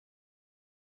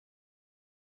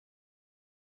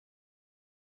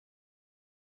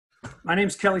My name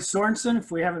is Kelly Sorensen. If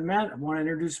we haven't met, I want to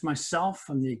introduce myself.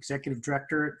 I'm the Executive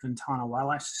Director at Ventana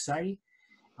Wildlife Society.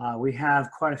 We have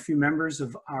quite a few members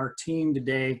of our team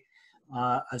today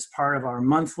as part of our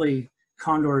monthly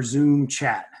Condor Zoom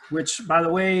chat, which, by the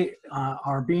way,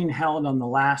 are being held on the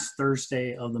last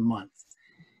Thursday of the month.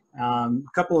 A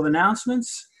couple of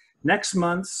announcements. Next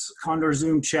month's Condor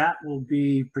Zoom chat will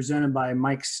be presented by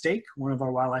Mike Stake, one of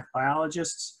our wildlife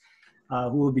biologists,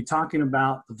 who will be talking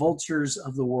about the vultures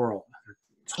of the world.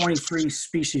 There are 23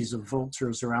 species of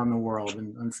vultures around the world,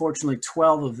 and unfortunately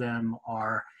 12 of them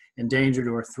are endangered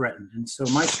or threatened. And so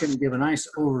Mike's going to give a nice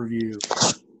overview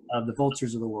of the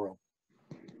vultures of the world.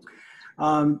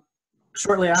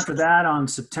 Shortly after that, on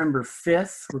September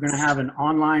 5th, we're going to have an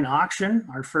online auction,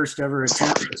 our first ever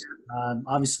attempt,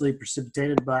 obviously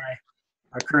precipitated by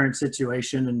our current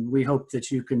situation, and we hope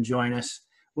that you can join us.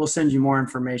 We'll send you more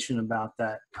information about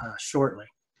that shortly.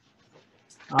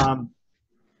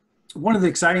 One of the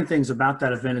exciting things about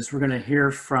that event is we're going to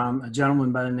hear from a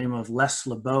gentleman by the name of Les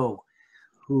LeBeau,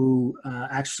 who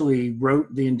actually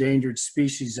wrote the Endangered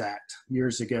Species Act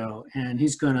years ago, and he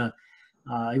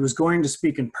was going to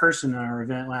speak in person at our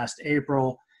event last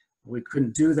April. We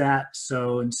couldn't do that,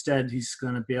 so instead he's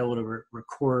going to be able to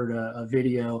record a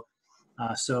video.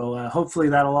 So hopefully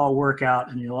that'll all work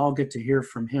out and you'll all get to hear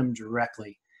from him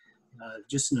directly.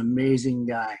 Just an amazing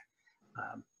guy.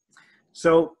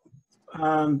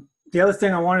 The other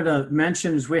thing I wanted to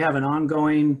mention is we have an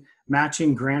ongoing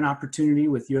matching grant opportunity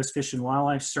with U.S. Fish and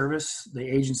Wildlife Service, the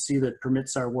agency that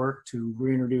permits our work to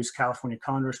reintroduce California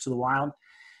condors to the wild.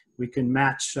 We can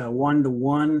match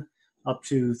 1-to-1 up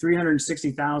to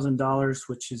 $360,000,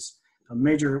 which is a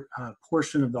major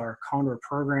portion of our Condor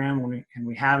program, and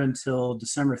we have until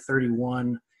December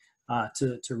 31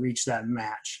 to reach that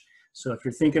match. So if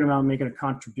you're thinking about making a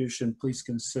contribution, please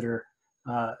consider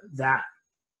that.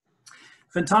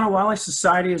 Ventana Wildlife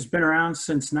Society has been around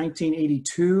since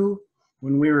 1982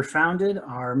 when we were founded.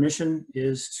 Our mission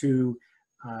is to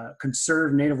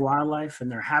conserve native wildlife and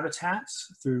their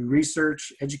habitats through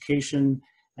research, education,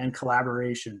 and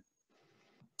collaboration.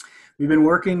 We've been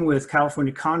working with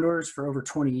California condors for over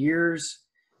 20 years.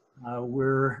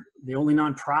 We're the only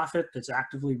nonprofit that's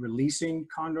actively releasing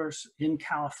condors in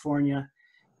California,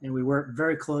 and we work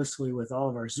very closely with all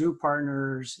of our zoo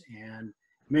partners and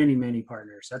many, many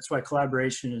partners. That's why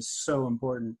collaboration is so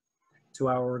important to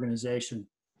our organization.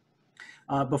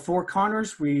 Before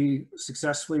condors, we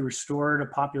successfully restored a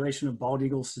population of bald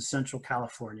eagles to Central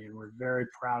California, and we're very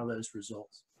proud of those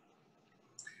results.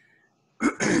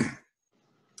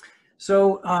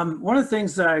 So one of the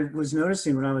things that I was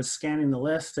noticing when I was scanning the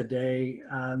list today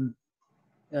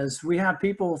is we have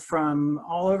people from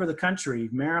all over the country: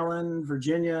 Maryland,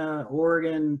 Virginia,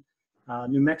 Oregon,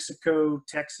 New Mexico,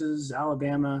 Texas,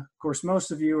 Alabama. Of course,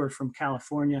 most of you are from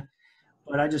California,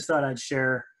 but I just thought I'd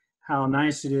share how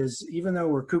nice it is. Even though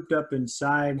we're cooped up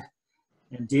inside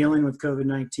and dealing with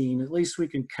COVID-19, at least we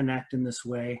can connect in this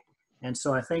way. And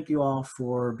so I thank you all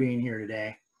for being here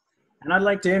today. And I'd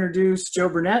like to introduce Joe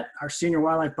Burnett, our Senior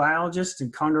Wildlife Biologist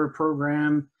and Condor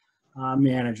Program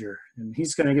Manager. And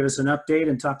he's going to give us an update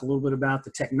and talk a little bit about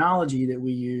the technology that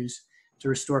we use to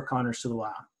restore condors to the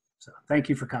wild. So thank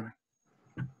you for coming.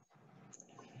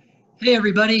 Hey,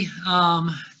 everybody.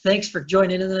 Thanks for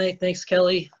joining in tonight. Thanks,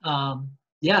 Kelly.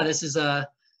 Yeah, this is a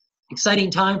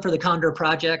exciting time for the Condor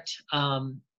Project.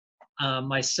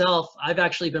 Myself, I've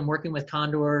actually been working with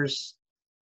condors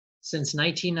since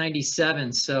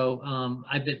 1997. So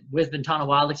I've been with Ventana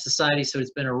Wildlife Society, so it's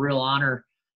been a real honor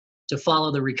to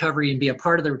follow the recovery and be a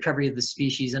part of the recovery of the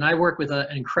species. And I work with an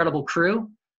incredible crew,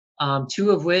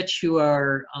 two of which who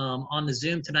are on the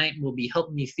Zoom tonight and will be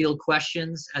helping me field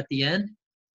questions at the end.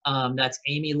 That's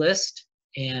Amy List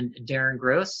and Darren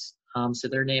Gross. So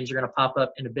their names are going to pop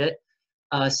up in a bit.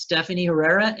 Stephanie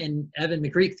Herrera and Evan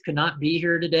McGreek could not be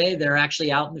here today. They're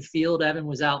actually out in the field. Evan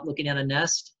was out looking at a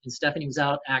nest, and Stephanie was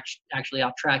out actually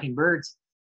out tracking birds.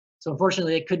 So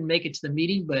unfortunately, they couldn't make it to the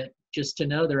meeting, but just to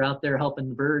know they're out there helping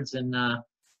the birds, and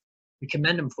we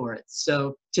commend them for it.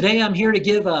 So today I'm here to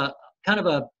give a kind of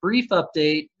a brief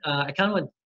update. I kind of want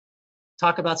to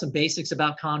talk about some basics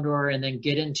about Condor and then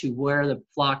get into where the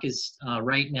flock is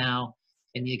right now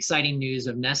and the exciting news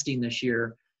of nesting this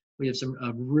year. We have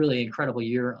a really incredible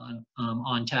year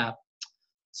on tap.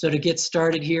 So to get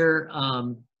started here,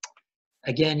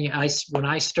 again, when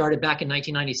I started back in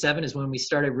 1997 is when we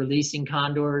started releasing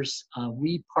condors.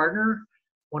 We partner,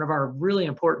 one of our really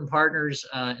important partners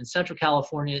in Central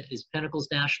California is Pinnacles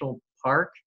National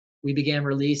Park. They began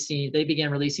releasing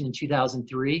in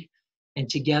 2003. And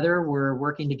together, we're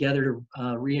working together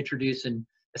to reintroduce and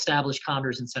establish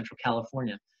condors in Central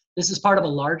California. This is part of a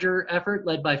larger effort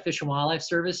led by Fish and Wildlife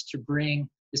Service to bring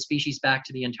the species back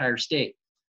to the entire state.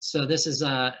 So this is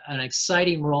an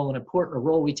exciting role and a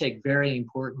role we take very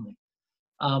importantly.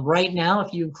 Right now,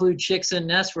 if you include chicks and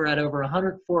nests, we're at over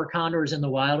 104 condors in the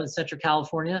wild in Central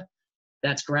California.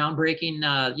 That's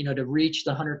groundbreaking. You know, to reach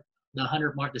the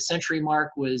 100 mark, the century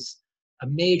mark was a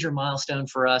major milestone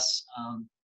for us,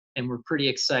 and we're pretty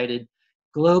excited.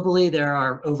 Globally, there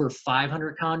are over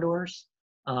 500 condors.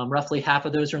 Roughly half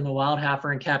of those are in the wild, half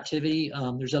are in captivity.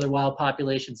 There's other wild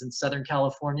populations in Southern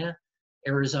California,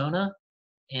 Arizona,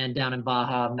 and down in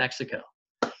Baja, Mexico.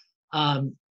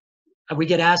 We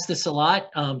get asked this a lot.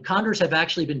 Condors have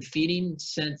actually been feeding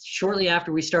since shortly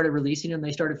after we started releasing them.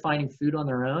 They started finding food on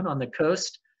their own on the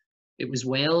coast. It was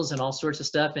whales and all sorts of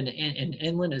stuff, and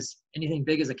inland is anything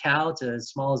big as a cow to as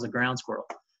small as a ground squirrel.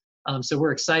 So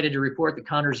we're excited to report that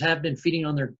condors have been feeding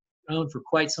on their own for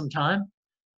quite some time.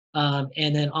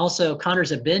 And then also condors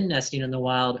have been nesting in the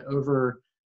wild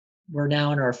we're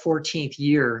now in our 14th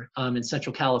year in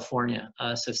Central California,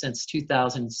 so since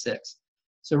 2006.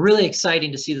 So really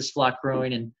exciting to see this flock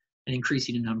growing and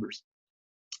increasing in numbers.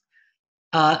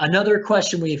 Another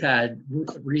question we've had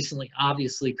recently,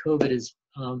 obviously COVID is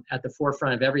at the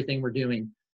forefront of everything we're doing.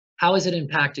 How has it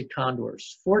impacted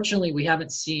condors? Fortunately, we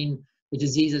haven't seen the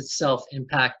disease itself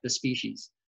impact the species.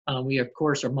 We, of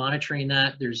course, are monitoring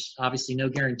that. There's obviously no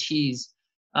guarantees,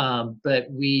 but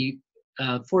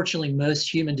fortunately,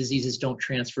 most human diseases don't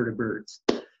transfer to birds.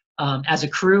 As a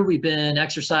crew, we've been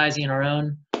exercising our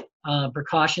own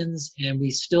precautions, and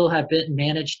we still have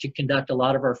managed to conduct a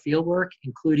lot of our field work,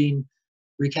 including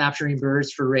recapturing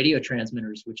birds for radio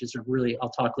transmitters, which is I'll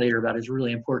talk later about, is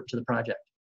really important to the project.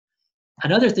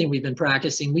 Another thing we've been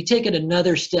practicing, we take it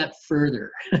another step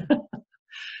further.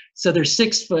 So they're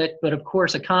 6 foot, but of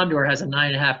course a condor has a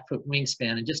 9.5 foot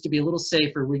wingspan. And just to be a little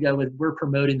safer, we're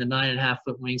promoting the 9.5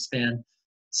 foot wingspan,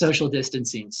 social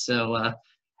distancing. So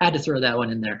had to throw that one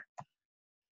in there.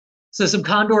 So some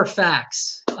condor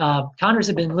facts. Condors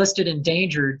have been listed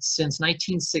endangered since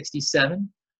 1967.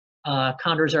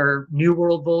 Condors are New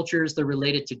World vultures. They're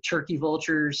related to turkey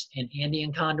vultures and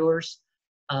Andean condors.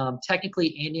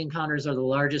 Technically, Andean condors are the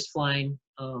largest flying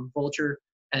vulture.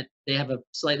 They have a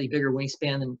slightly bigger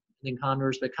wingspan than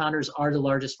condors, but condors are the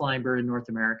largest flying bird in North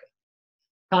America.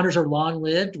 Condors are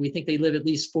long-lived. We think they live at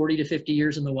least 40 to 50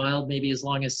 years in the wild, maybe as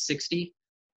long as 60.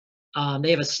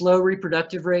 They have a slow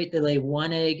reproductive rate. They lay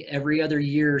 1 egg every other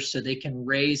year, so they can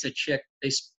raise a chick.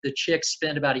 The chicks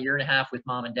spend about 1.5 years with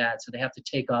mom and dad, so they have to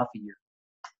take off a year.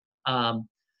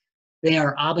 They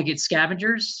are obligate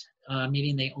scavengers,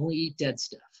 meaning they only eat dead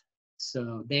stuff.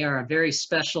 So they are a very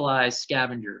specialized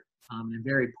scavenger and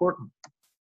very important.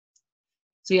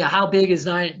 So yeah, how big is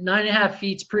 9.5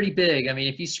 feet's pretty big. I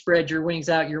mean, if you spread your wings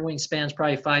out, your wingspan's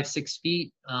probably 5-6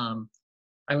 feet. I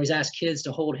always ask kids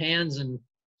to hold hands, and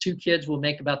 2 kids will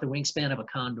make about the wingspan of a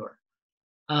condor.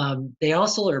 They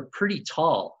also are pretty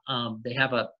tall.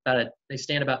 They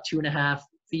stand about 2.5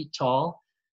 feet tall,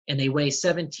 and they weigh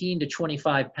 17 to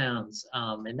 25 pounds.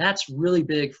 And that's really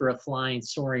big for a flying,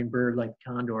 soaring bird like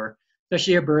the condor,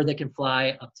 especially a bird that can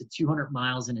fly up to 200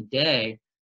 miles in a day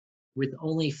with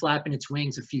only flapping its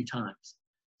wings a few times.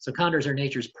 So condors are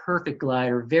nature's perfect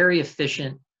glider, very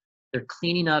efficient. They're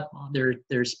cleaning up,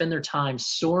 they spend their time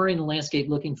soaring the landscape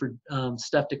looking for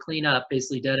stuff to clean up,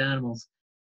 basically dead animals,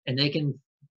 and they can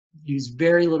use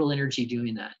very little energy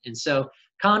doing that. And so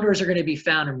condors are going to be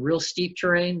found in real steep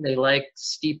terrain. They like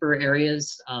steeper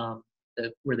areas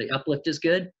where the uplift is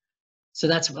good. So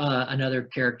that's another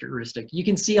characteristic. You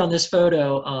can see on this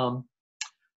photo,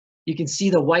 you can see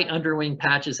the white underwing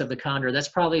patches of the condor. That's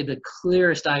probably the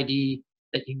clearest ID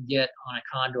that you can get on a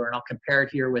condor, and I'll compare it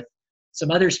here with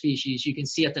some other species. You can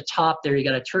see at the top there, you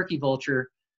got a turkey vulture,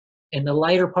 and the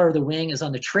lighter part of the wing is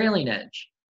on the trailing edge.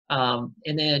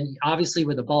 And then obviously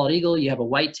with a bald eagle, you have a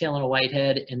white tail and a white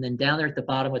head, and then down there at the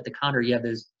bottom with the condor, you have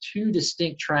those 2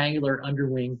 distinct triangular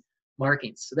underwing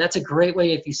markings. So that's a great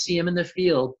way, if you see them in the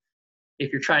field,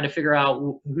 if you're trying to figure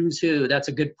out who's who, that's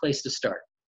a good place to start.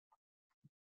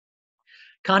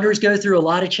 Condors go through a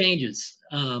lot of changes.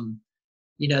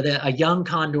 You know, a young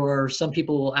condor, some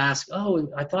people will ask, oh,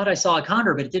 I thought I saw a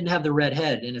condor, but it didn't have the red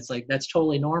head. And it's like, that's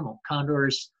totally normal.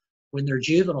 Condors, when they're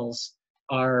juveniles,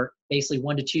 are basically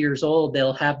 1 to 2 years old.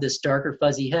 They'll have this darker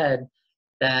fuzzy head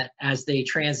that as they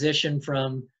transition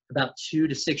from about 2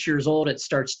 to 6 years old, it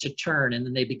starts to turn, and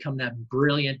then they become that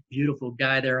brilliant, beautiful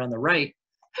guy there on the right.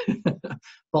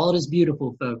 Bald is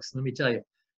beautiful, folks, let me tell you.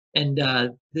 And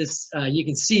you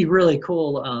can see really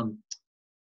cool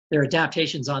their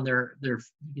adaptations on you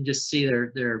can just see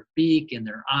their beak and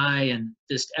their eye, and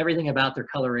just everything about their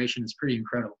coloration is pretty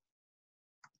incredible.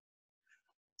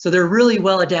 So they're really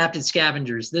well adapted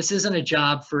scavengers. This isn't a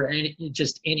job for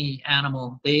just any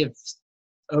animal. They have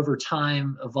over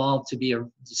time evolved to be a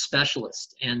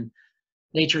specialist, and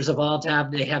nature's evolved to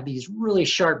have, they have these really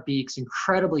sharp beaks,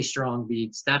 incredibly strong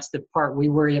beaks. That's the part we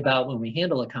worry about when we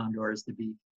handle a condor, is the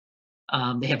beak.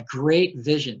 They have great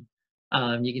vision.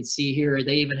 You can see here,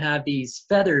 they even have these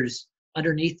feathers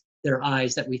underneath their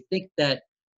eyes that we think that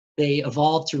they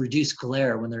evolved to reduce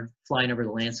glare when they're flying over the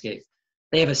landscape.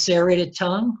 They have a serrated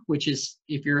tongue, which is,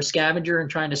 if you're a scavenger and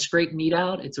trying to scrape meat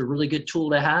out, it's a really good tool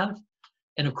to have.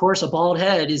 And of course, a bald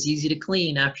head is easy to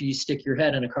clean after you stick your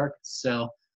head in a carcass. So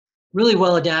really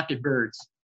well adapted birds.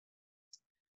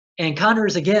 And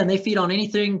condors, again, they feed on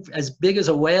anything as big as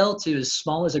a whale to as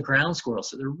small as a ground squirrel.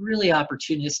 So they're really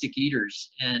opportunistic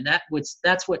eaters. And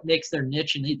that's what makes their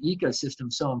niche in the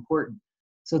ecosystem so important.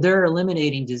 So they're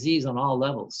eliminating disease on all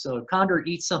levels. So if condor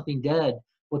eats something dead,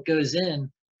 what goes in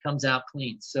comes out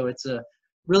clean. So it's a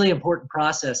really important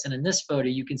process. And in this photo,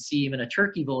 you can see even a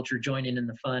turkey vulture joining in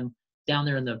the fun down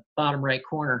there in the bottom right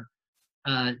corner,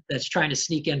 that's trying to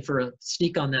sneak on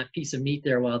that piece of meat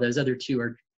there while those other two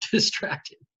are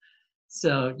distracted.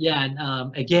 So yeah,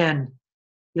 and again,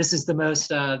 this is the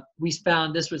most, we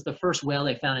found, this was the first whale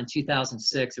they found in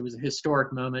 2006. It was a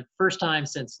historic moment. First time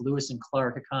since Lewis and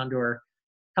Clark,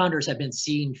 condors have been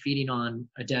seen feeding on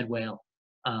a dead whale.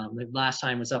 The last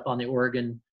time was up on the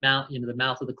Oregon Mount, the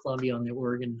mouth of the Columbia on the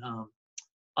Oregon,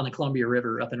 on the Columbia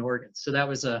River up in Oregon. So that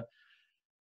was a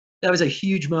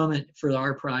huge moment for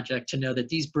our project to know that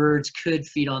these birds could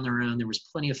feed on their own. There was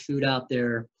plenty of food out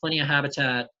there, plenty of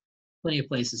habitat, plenty of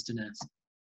places to nest.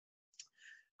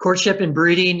 Courtship and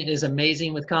breeding is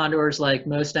amazing with condors. Like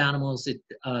most animals,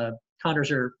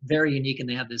 condors are very unique, and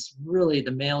they have this really,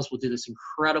 the males will do this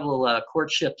incredible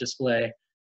courtship display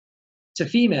to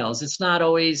females. It's not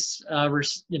always,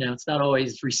 it's not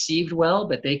always received well,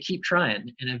 but they keep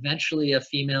trying, and eventually a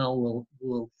female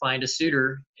will find a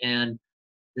suitor, and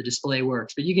the display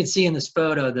works. But you can see in this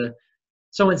photo,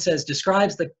 someone says,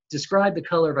 describe the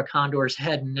color of a condor's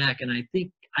head and neck, and I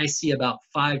think I see about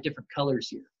 5 different colors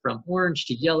here, from orange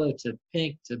to yellow to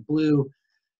pink to blue.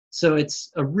 So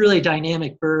it's a really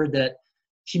dynamic bird that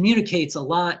communicates a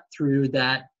lot through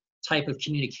that type of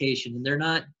communication.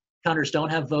 And condors don't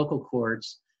have vocal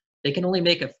cords. They can only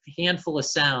make a handful of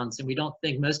sounds, and we don't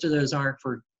think most of those aren't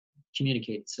for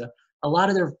communicating. So a lot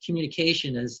of their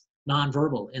communication is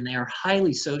nonverbal, and they are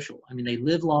highly social. I mean, they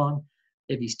live long.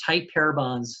 They have these tight pair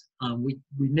bonds. We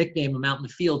nickname them out in the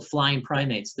field flying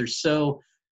primates.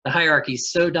 The hierarchy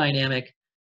is so dynamic.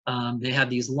 They have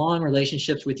these long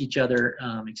relationships with each other,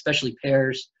 especially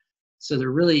pairs. So they're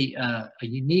really a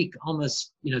unique,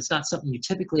 almost, it's not something you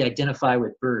typically identify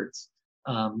with birds,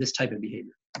 this type of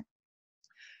behavior.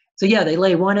 So yeah, they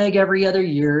lay 1 egg every other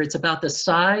year. It's about the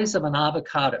size of an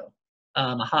avocado,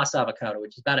 a Hass avocado,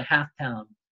 which is about a ½ pound.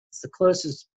 It's the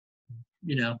closest,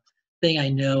 thing I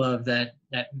know of that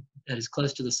is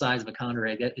close to the size of a condor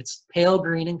egg. It's pale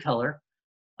green in color.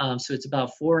 So it's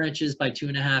about 4 inches by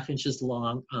 2.5 inches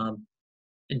long,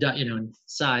 in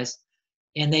size.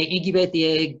 And they incubate the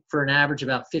egg for an average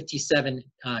about 57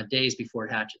 days before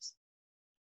it hatches.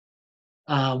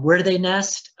 Where do they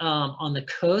nest? On the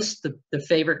coast, the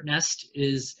favorite nest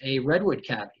is a redwood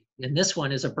cavity. And this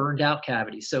one is a burned out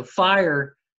cavity. So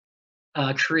fire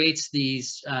creates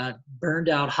these burned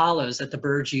out hollows that the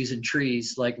birds use in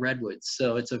trees like redwoods.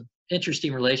 So it's an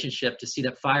interesting relationship to see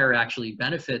that fire actually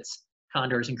benefits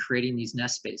condors in creating these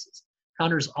nest spaces.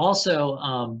 Condors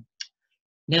also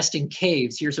nest in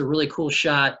caves. Here's a really cool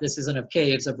shot. This isn't of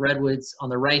caves, of redwoods. On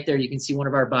the right there, you can see one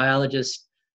of our biologists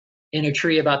in a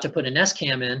tree about to put a nest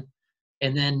cam in.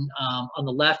 And then on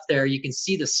the left there, you can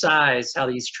see the size, how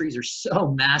these trees are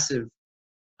so massive.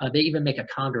 They even make a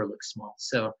condor look small.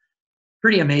 So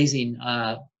pretty amazing.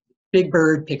 Big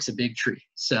bird picks a big tree.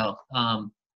 So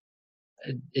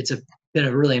it's been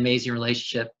a really amazing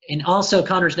relationship. And also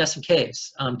condors nest in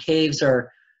caves. Caves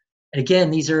are,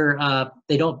 again,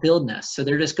 they don't build nests. So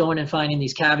they're just going and finding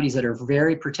these cavities that are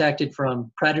very protected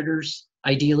from predators.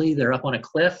 Ideally, they're up on a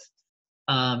cliff.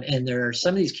 And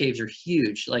some of these caves are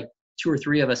huge, like 2 or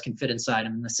 3 of us can fit inside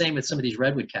them. And the same with some of these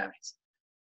redwood cavities.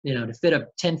 To fit a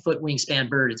 10-foot wingspan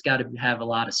bird, it's got to have a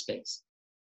lot of space.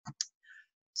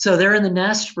 So they're in the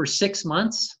nest for 6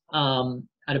 months.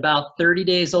 At about 30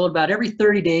 days old, about every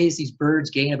 30 days, these birds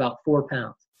gain about 4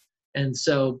 pounds. And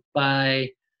so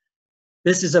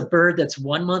this is a bird that's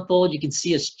 1 month old. You can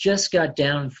see it's just got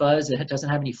down and fuzz. It doesn't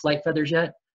have any flight feathers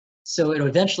yet. So it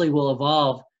eventually will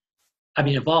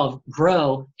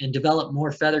grow and develop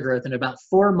more feather growth. In about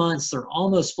 4 months, they're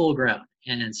almost full grown.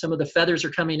 And some of the feathers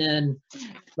are coming in,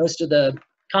 most of the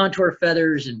contour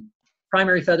feathers and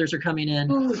primary feathers are coming in.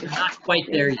 They're not quite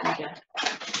there yet.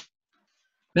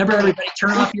 Remember, Right. everybody,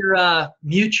 turn off your,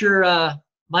 mute your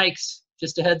mics,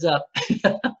 just a heads up.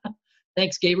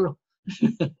 Thanks, Gabriel.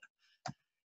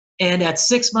 And at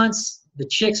 6 months, the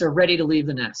chicks are ready to leave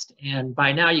the nest. And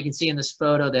by now you can see in this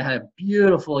photo, they have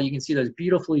beautiful, you can see those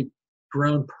beautifully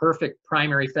grown, perfect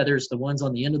primary feathers, the ones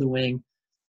on the end of the wing.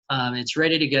 It's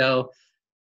ready to go.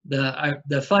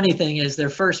 The funny thing is their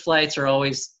first flights are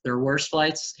always their worst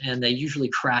flights, and they usually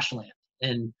crash land.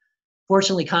 And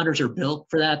fortunately, condors are built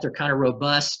for that. They're kind of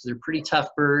robust. They're pretty tough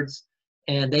birds,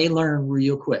 and they learn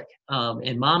real quick.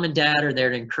 And mom and dad are there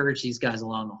to encourage these guys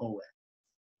along the whole way.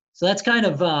 So that's kind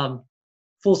of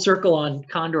full circle on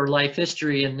condor life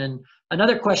history. And then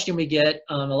another question we get,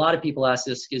 a lot of people ask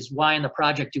this, is why in the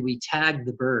project do we tag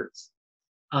the birds?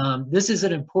 This is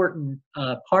an important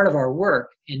part of our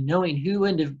work in knowing who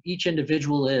each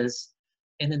individual is.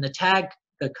 And then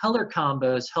the color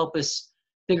combos help us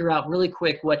figure out really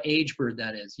quick what age bird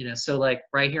that is. You know, so like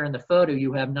right here in the photo,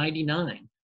 you have 99,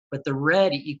 but the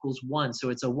red equals 1. So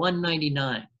it's a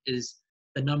 199 is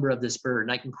the number of this bird.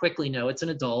 And I can quickly know it's an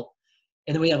adult.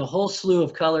 And then we have a whole slew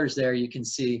of colors there you can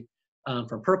see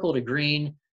from purple to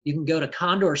green. You can go to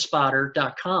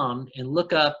condorspotter.com and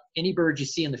look up any bird you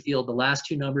see in the field, the last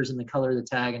 2 numbers and the color of the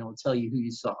tag, and it will tell you who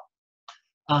you saw.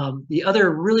 The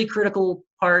other really critical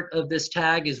part of this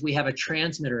tag is we have a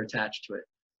transmitter attached to it.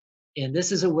 And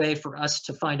this is a way for us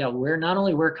to find out not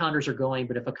only where condors are going,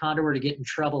 but if a condor were to get in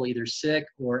trouble, either sick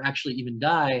or actually even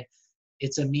die,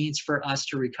 it's a means for us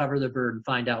to recover the bird and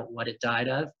find out what it died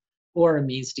of, or a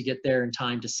means to get there in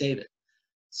time to save it.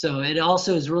 So it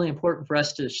also is really important for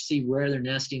us to see where they're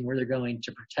nesting, where they're going,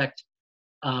 to protect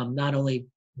not only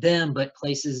them, but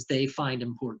places they find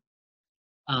important.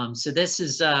 So this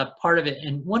is part of it.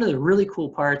 And one of the really cool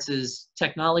parts is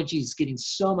technology is getting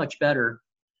so much better.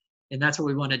 And that's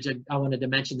what I wanted to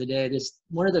mention today.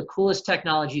 One of the coolest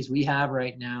technologies we have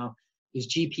right now is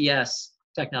GPS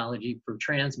technology for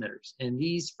transmitters. And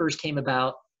these first came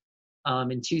about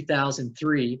in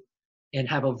 2003 and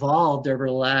have evolved over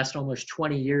the last almost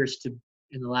 20 years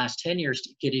in the last 10 years to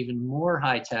get even more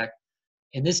high tech.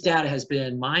 And this data has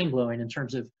been mind-blowing in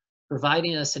terms of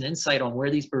providing us an insight on where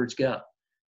these birds go.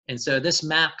 And so this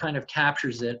map kind of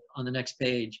captures it on the next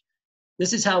page.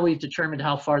 This is how we've determined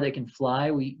how far they can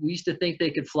fly. We used to think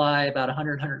they could fly about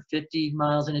 100, 150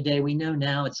 miles in a day. We know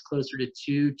now it's closer to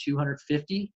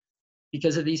 250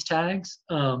 because of these tags.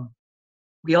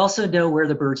 We also know where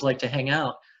the birds like to hang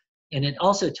out. And it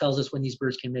also tells us when these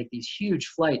birds can make these huge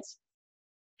flights.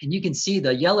 And you can see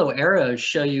the yellow arrows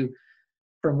show you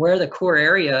from where the core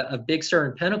area of Big Sur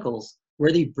and Pinnacles,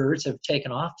 where the birds have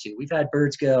taken off to. We've had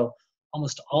birds go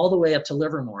almost all the way up to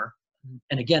Livermore.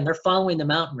 And again, they're following the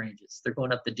mountain ranges. They're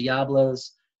going up the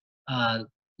Diablos,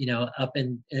 you know,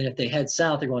 and if they head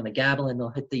south, they're going to Gavilan, they'll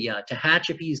hit the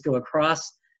Tehachapis, go across,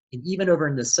 and even over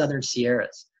into the southern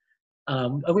Sierras. I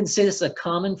wouldn't say this is a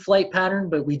common flight pattern,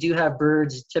 but we do have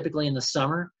birds typically in the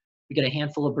summer. We get a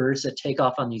handful of birds that take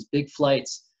off on these big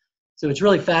flights. So it's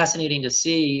really fascinating to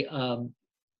see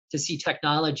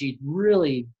technology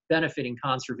really benefiting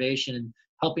conservation and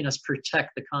helping us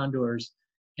protect the condors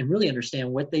and really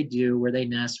understand what they do, where they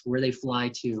nest, where they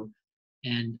fly to.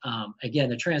 And again,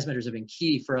 the transmitters have been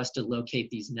key for us to locate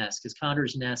these nests, because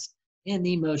condors nest in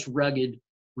the most rugged,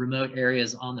 remote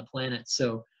areas on the planet.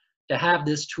 So to have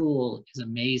this tool is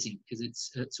amazing, because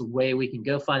it's a way we can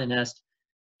go find a nest.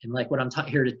 And like what I'm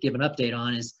here to give an update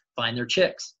on is find their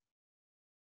chicks.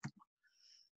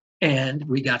 And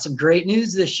we got some great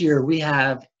news this year. We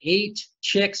have 8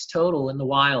 chicks total in the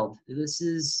wild. This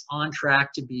is on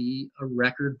track to be a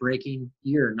record-breaking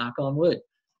year, knock on wood.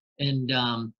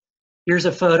 And here's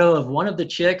a photo of one of the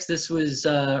chicks. This was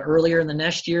earlier in the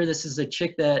nest year. This is a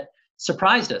chick that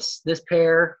surprised us. This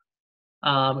pair,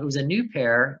 it was a new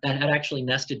pair that had actually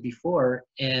nested before.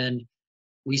 And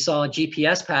we saw a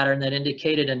GPS pattern that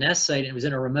indicated a nest site. It was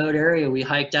in a remote area. We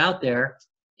hiked out there,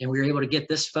 and we were able to get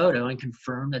this photo and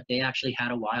confirm that they actually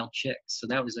had a wild chick. So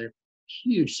that was a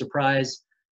huge surprise.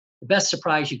 The best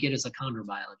surprise you get as a condor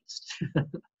biologist.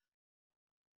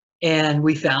 And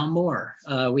we found more.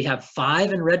 We have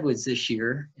 5 in redwoods this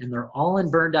year, and they're all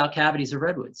in burned out cavities of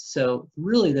redwoods. So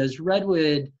really the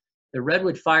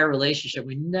redwood fire relationship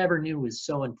we never knew was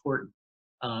so important.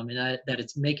 And that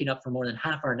it's making up for more than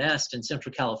half our nest in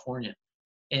Central California.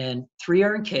 And 3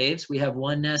 are in caves. We have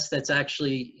 1 nest that's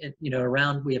actually, you know,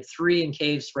 we have 3 in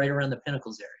caves right around the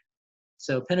Pinnacles area.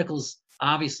 So Pinnacles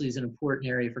obviously is an important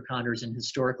area for condors, and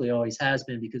historically always has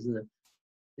been, because of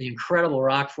the incredible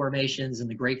rock formations and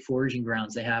the great foraging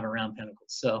grounds they have around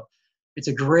Pinnacles. So it's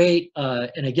a great,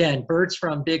 and again, birds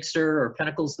from Big Sur or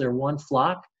Pinnacles, they're one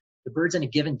flock. the birds in a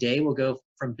given day will go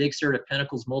from Big Sur to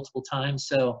Pinnacles multiple times.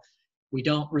 So we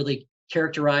don't really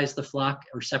characterize the flock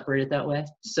or separate it that way.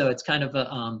 So it's kind of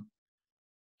a,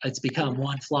 it's become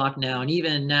one flock now. And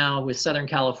even now with Southern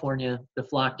California, the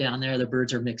flock down there, the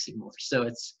birds are mixing more. So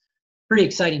it's pretty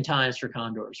exciting times for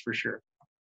condors for sure.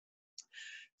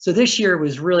 So this year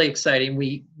was really exciting.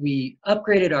 We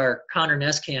upgraded our Condor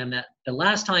Nest Cam. The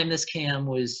last time this cam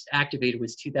was activated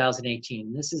was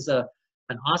 2018. This is an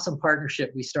awesome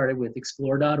partnership we started with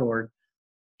explore.org,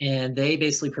 and they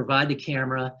basically provide the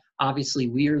camera. Obviously,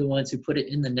 we are the ones who put it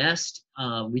in the nest.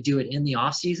 We do it in the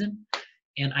off season,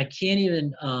 and I can't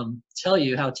even tell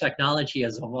you how technology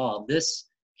has evolved. This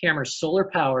camera is solar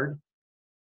powered.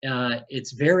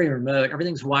 It's very remote.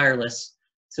 Everything's wireless.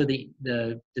 So the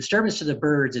disturbance to the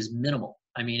birds is minimal.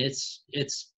 I mean,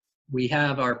 we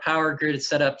have our power grid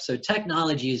set up. So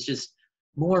technology is just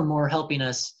more and more helping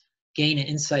us gain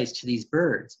insights to these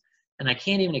birds. And I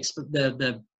can't even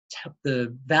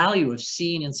the value of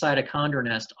seeing inside a condor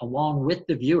nest along with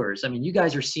the viewers. I mean, you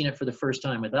guys are seeing it for the first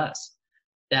time with us,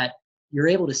 that you're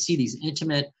able to see these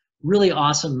intimate, really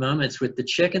awesome moments with the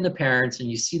chick and the parents, and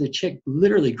you see the chick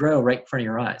literally grow right in front of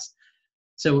your eyes.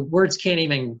 So words can't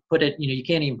even put it, you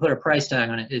can't even put a price tag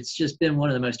on it. It's just been one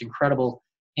of the most incredible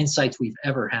insights we've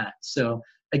ever had. So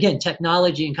again,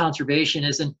 technology and conservation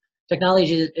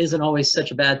technology isn't always such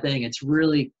a bad thing. It's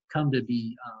really come to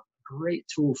be a great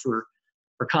tool for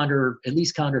condor, at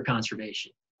least condor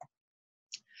conservation.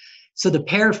 So the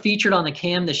pair featured on the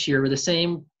cam this year were the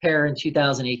same pair in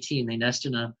 2018. They nest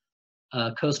in a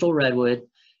coastal redwood.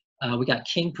 We got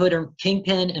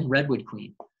Kingpin and Redwood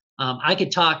Queen. I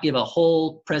could give a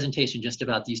whole presentation just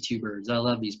about these two birds. I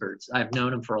love these birds. I've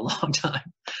known them for a long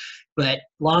time. But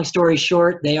long story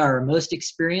short, they are our most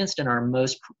experienced and our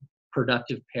most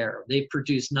productive pair. They've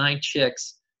produced 9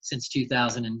 chicks since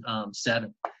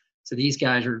 2007. So these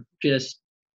guys are just,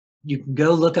 you can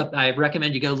go look up, I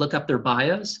recommend you go look up their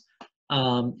bios.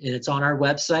 It's on our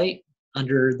website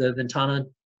under the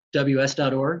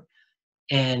VentanaWS.org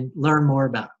and learn more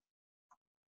about them.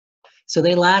 So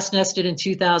they last nested in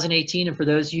 2018, and for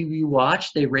those of you who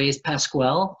watched, they raised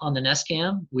Pasquale on the nest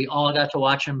cam. We all got to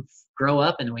watch him grow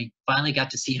up, and we finally got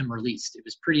to see him released. It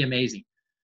was pretty amazing.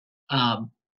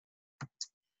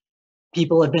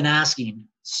 People have been asking,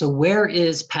 so where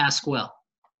is Pasquale?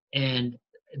 And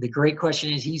the great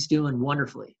question is, he's doing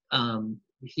wonderfully.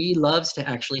 He loves to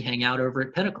actually hang out over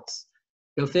at Pinnacles.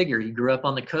 Go figure, he grew up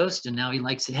on the coast, and now he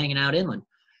likes hanging out inland.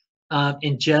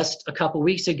 And just a couple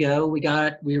weeks ago,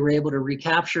 we were able to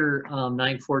recapture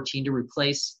 914 to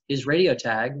replace his radio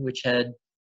tag, which had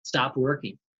stopped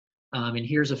working. And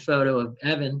here's a photo of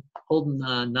Evan holding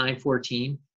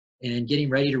 914 and getting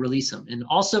ready to release him. And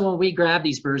also when we grab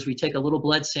these birds, we take a little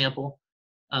blood sample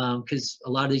because a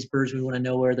lot of these birds, we want to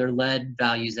know where their lead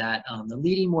value's at. The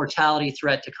leading mortality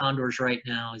threat to condors right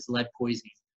now is lead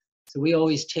poisoning. So we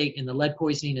always take, and the lead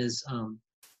poisoning is,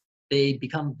 they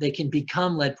can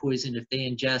become lead poisoned if they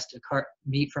ingest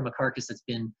meat from a carcass that's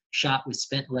been shot with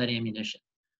spent lead ammunition.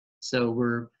 So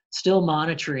we're still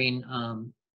monitoring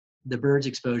the bird's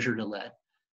exposure to lead,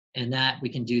 and that we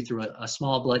can do through a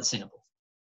small blood sample.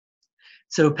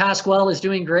 So Pasquale is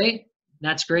doing great.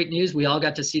 That's great news. We all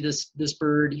got to see this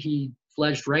bird. He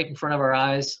fledged right in front of our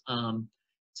eyes.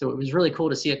 So it was really cool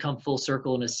to see it come full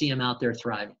circle and to see him out there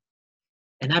thriving.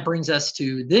 And that brings us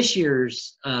to this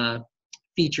year's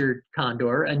featured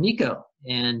condor, Nico.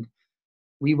 And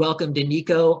we welcomed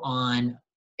Nico on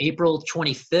April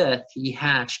 25th. He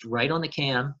hatched right on the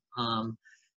cam.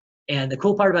 And the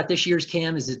cool part about this year's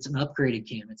cam is it's an upgraded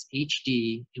cam. It's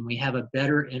HD, and we have a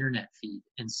better internet feed.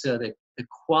 And so the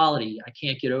quality, I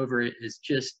can't get over it, is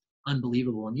just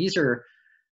unbelievable. And these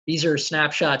are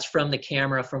snapshots from the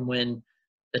camera from when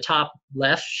the top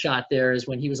left shot there is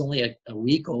when he was only a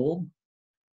week old.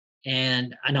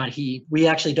 And we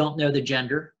actually don't know the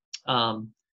gender.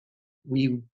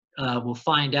 We will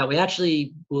find out. We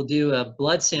actually will do a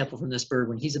blood sample from this bird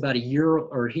when he's about a year,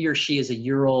 or he or she is a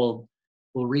year old.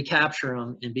 We'll recapture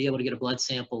him and be able to get a blood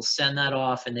sample, send that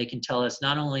off, and they can tell us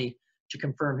not only to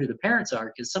confirm who the parents are,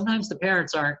 because sometimes the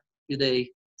parents aren't who they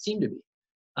seem to be.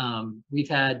 We've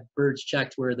had birds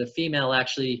checked where the female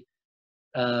actually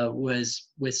was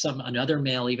with another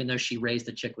male, even though she raised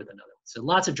the chick with another one. So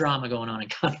lots of drama going on in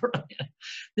Condor.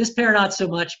 This pair, not so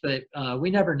much, but we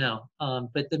never know.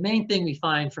 But the main thing we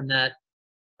find from that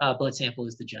blood sample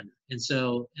is the gender. And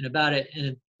so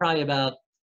in probably about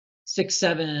 6,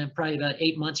 7, probably about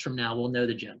 8 months from now, we'll know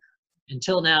the gender.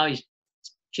 Until now,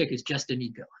 chick is just a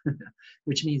Nico,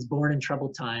 which means born in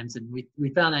troubled times. And we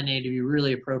found that name to be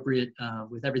really appropriate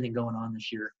with everything going on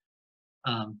this year.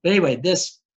 But anyway,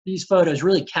 these photos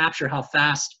really capture how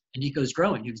fast Nico's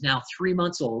growing. He was now 3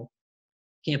 months old.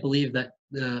 Can't believe that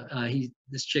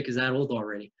this chick is that old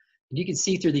already. And you can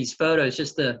see through these photos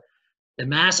just the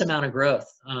mass amount of growth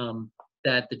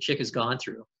that the chick has gone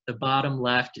through. The bottom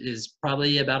left is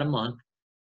probably about a month.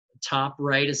 The top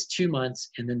right is 2 months.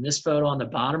 And then this photo on the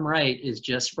bottom right is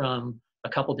just from a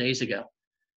couple days ago.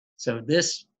 So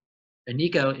this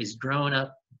Nico is growing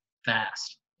up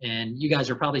fast. And you guys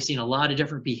are probably seeing a lot of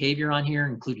different behavior on here,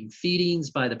 including feedings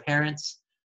by the parents.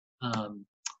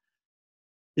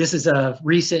 This is a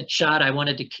recent shot.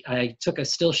 I took a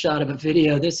still shot of a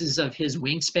video. This is of his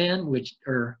wingspan,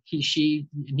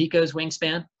 Nico's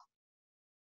wingspan.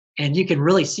 And you can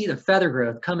really see the feather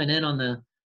growth coming in on the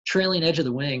trailing edge of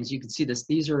the wings. You can see this.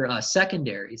 These are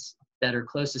secondaries that are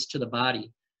closest to the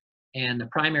body. And the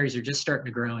primaries are just starting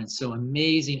to grow in. So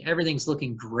amazing. Everything's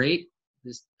looking great.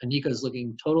 This Nico's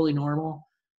looking totally normal.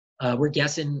 We're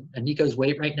guessing Nico's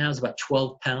weight right now is about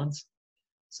 12 pounds.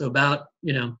 So about,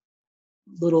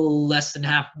 little less than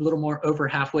half, a little more over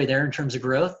halfway there in terms of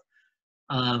growth.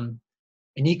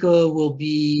 Nico will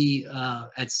be,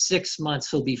 at 6 months,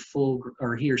 he'll be full,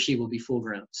 or he or she will be full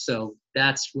grown. So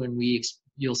that's when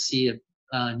you'll see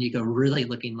Nico really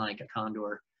looking like a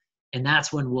condor. And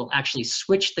that's when we'll actually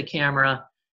switch the camera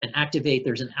and activate.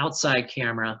 There's an outside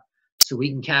camera so we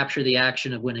can capture the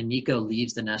action of when a Nico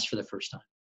leaves the nest for the first time.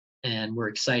 And we're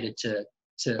excited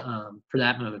for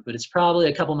that moment, but it's probably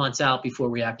a couple months out before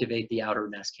we activate the outer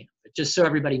nest cam. But just so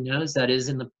everybody knows, that is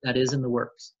in the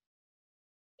works.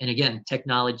 And again,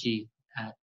 technology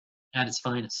at its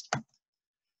finest.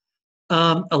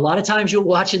 A lot of times you'll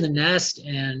watch in the nest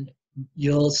and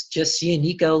you'll just see a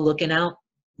Nico looking out.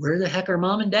 Where the heck are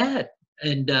mom and dad?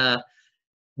 And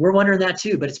we're wondering that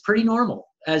too. But it's pretty normal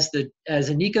as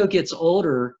a Nico gets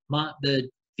older. The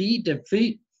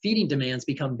feeding demands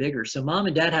become bigger. So mom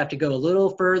and dad have to go a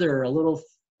little further,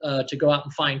 to go out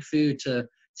and find food to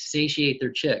satiate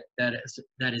their chick that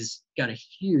has got a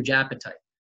huge appetite.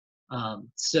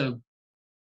 So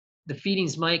the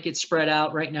feedings might get spread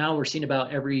out. Right now we're seeing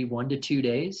about every 1 to 2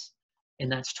 days,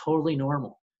 and that's totally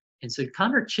normal. And so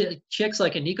condor chicks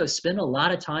like a Nico spend a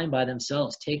lot of time by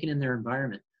themselves, taking in their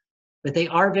environment, but they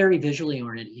are very visually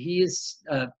oriented.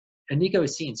 A Nico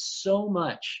is seeing so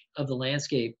much of the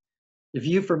landscape. The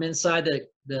view from inside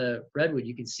the redwood,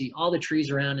 you can see all the trees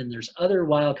around, and there's other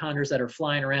wild condors that are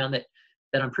flying around that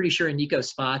I'm pretty sure a Nico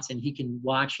spots, and he can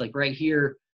watch. Like right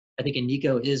here, I think a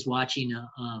Nico is watching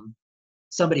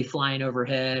somebody flying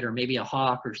overhead, or maybe a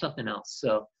hawk or something else.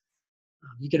 So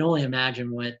you can only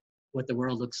imagine what the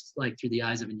world looks like through the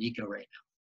eyes of a Nico right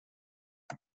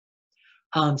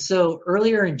now. So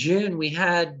earlier in June, we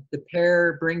had the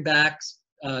pair bring back.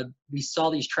 We saw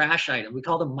these trash items. We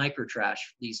call them micro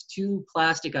trash. These 2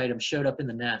 plastic items showed up in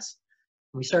the nest.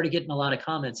 We started getting a lot of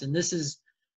comments. And this is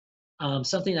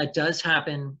something that does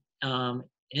happen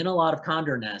in a lot of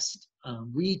condor nests.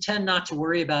 We tend not to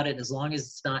worry about it as long as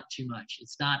it's not too much.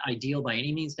 It's not ideal by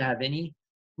any means to have any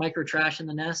micro trash in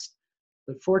the nest.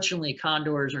 But fortunately,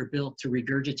 condors are built to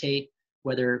regurgitate.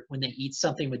 When they eat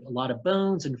something with a lot of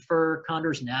bones and fur,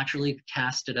 condors naturally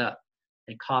cast it up.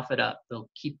 They cough it up. They'll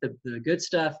keep the good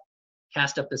stuff,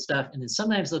 cast up the stuff, and then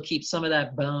sometimes they'll keep some of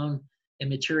that bone and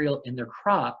material in their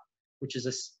crop, which is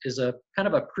a kind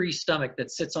of a pre-stomach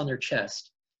that sits on their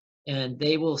chest, and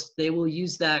they will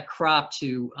use that crop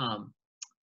to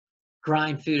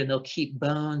grind food, and they'll keep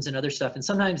bones and other stuff. And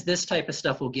sometimes this type of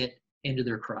stuff will get into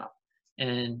their crop,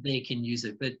 and they can use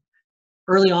it. But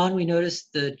early on, we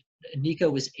noticed that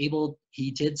Nico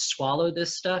he did swallow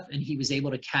this stuff, and he was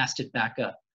able to cast it back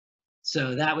up.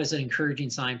 So that was an encouraging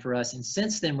sign for us. And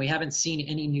since then, we haven't seen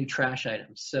any new trash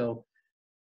items. So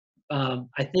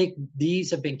I think these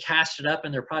have been casted up,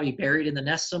 and they're probably buried in the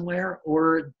nest somewhere,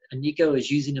 or a Nico is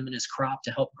using them in his crop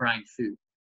to help grind food.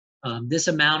 This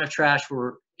amount of trash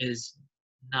is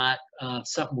not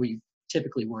something we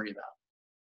typically worry about.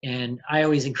 And I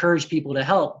always encourage people to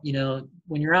help.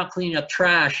 When you're out cleaning up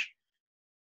trash,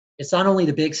 it's not only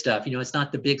the big stuff. It's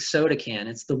not the big soda can.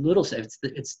 It's the little stuff.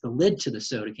 It's the lid to the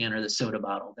soda can or the soda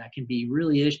bottle that can be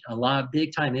really a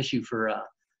big time issue for a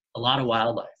lot of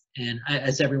wildlife. And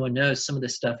as everyone knows, some of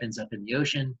this stuff ends up in the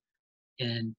ocean.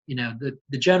 And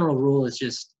the general rule is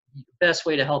just the best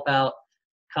way to help out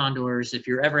condors. If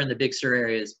you're ever in the Big Sur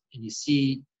areas and you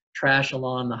see trash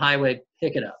along the highway,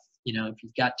 pick it up. If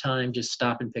you've got time, just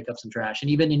stop and pick up some trash.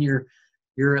 And even in your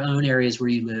own areas where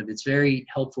you live, it's very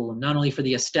helpful, not only for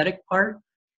the aesthetic part,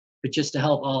 but just to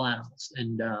help all animals.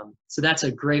 And so that's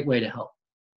a great way to help.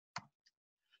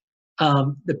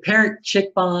 The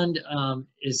parent-chick bond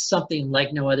is something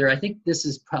like no other. I think this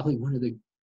is probably one of the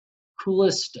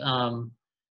coolest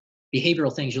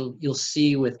behavioral things you'll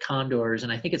see with condors,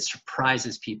 and I think it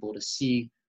surprises people to see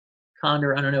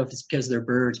condor. I don't know if it's because they're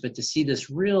birds, but to see this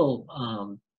real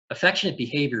affectionate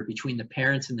behavior between the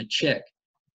parents and the chick.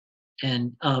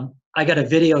 And I got a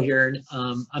video here,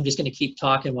 and I'm just going to keep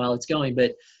talking while it's going,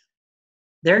 but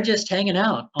they're just hanging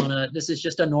out on this is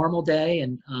just a normal day,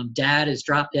 and dad has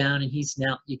dropped down, and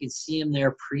you can see him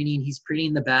there preening. He's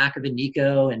preening the back of a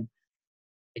Nico, and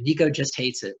Nico just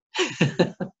hates it.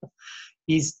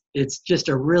 It's just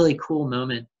a really cool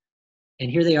moment. And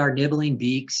here they are nibbling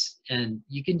beaks, and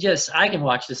I can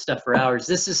watch this stuff for hours.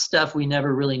 This is stuff we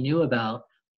never really knew about,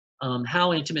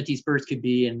 how intimate these birds could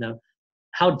be, and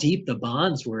how deep the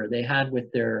bonds were they had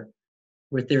with their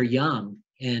young,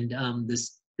 and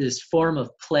this form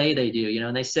of play they do,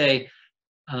 and they say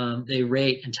they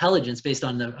rate intelligence based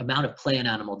on the amount of play an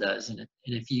animal does, and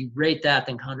if you rate that,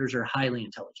 then condors are highly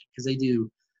intelligent because they do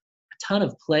a ton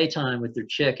of playtime with their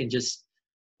chick, and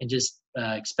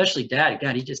especially dad,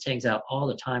 he just hangs out all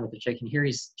the time with the chick, and here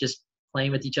he's just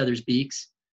playing with each other's beaks,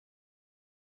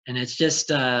 and it's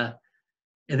just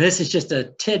and this is just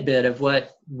a tidbit of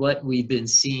what we've been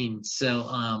seeing.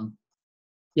 So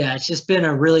yeah, it's just been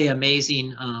a really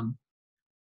amazing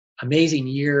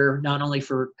year, not only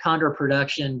for condor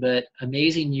production, but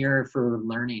amazing year for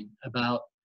learning about.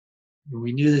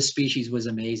 We knew this species was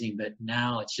amazing, but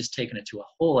now it's just taken it to a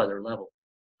whole other level,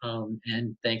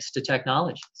 and thanks to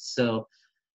technology. So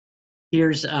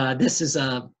here's this is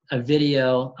a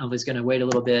video. I was going to wait a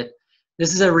little bit.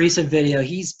 This is a recent video.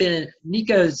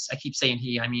 Nico's, I keep saying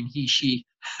he, I mean he, she,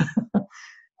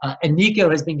 and Nico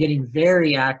has been getting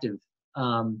very active,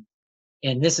 and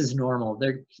this is normal.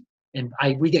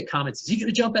 We get comments,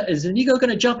 is Nico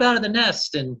going to jump out of the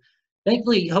nest? And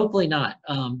thankfully, hopefully not.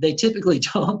 They typically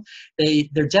don't.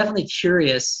 They're definitely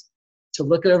curious to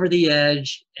look over the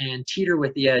edge and teeter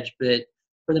with the edge, but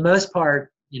for the most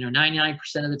part, 99%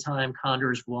 of the time,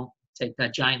 condors won't take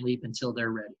that giant leap until they're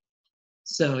ready.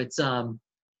 So it's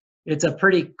a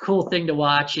pretty cool thing to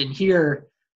watch. And here,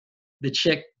 the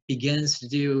chick begins to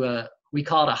do we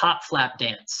call it a hop flap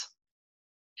dance,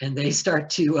 and they start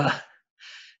to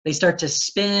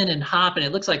spin and hop, and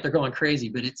it looks like they're going crazy,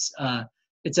 but it's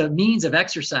a means of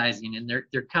exercising, and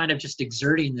they're kind of just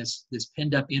exerting this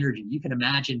pinned up energy. You can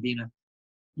imagine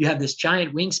you have this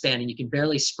giant wingspan, and you can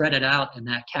barely spread it out in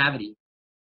that cavity.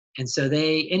 And so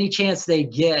any chance they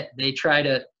get, they try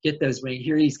to get those wings.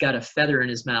 Here he's got a feather in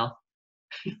his mouth.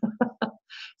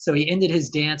 So he ended his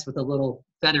dance with a little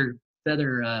feather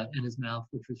in his mouth,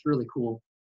 which was really cool.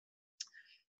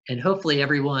 And hopefully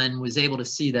everyone was able to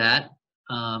see that.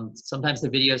 Sometimes the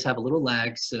videos have a little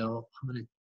lag, so I'm going to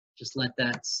just let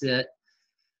that sit.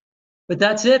 But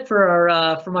that's it for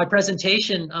my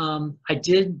presentation. I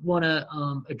did want to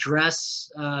address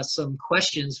some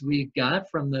questions we got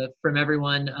from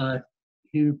everyone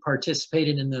who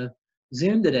participated in the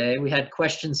Zoom today. We had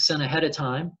questions sent ahead of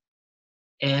time,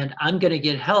 and I'm going to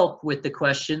get help with the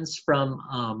questions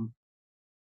from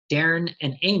Darren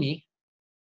and Amy,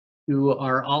 who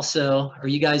are also. Are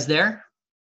you guys there?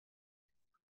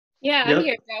 Yeah, Yep. I'm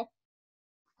here, Joe.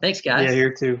 Thanks, guys. Yeah,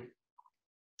 here too.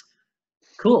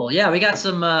 Cool. Yeah, we got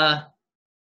some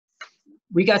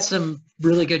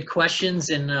really good questions,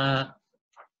 and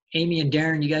Amy and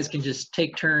Darren, you guys can just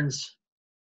take turns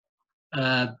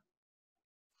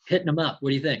hitting them up.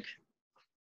 What do you think?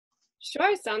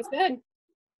 Sure, sounds good.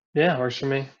 Yeah, works for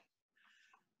me.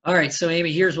 All right, so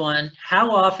Amy, here's one. How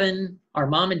often are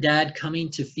mom and dad coming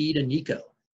to feed a Nico?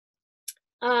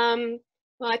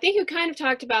 Well, I think you kind of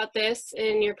talked about this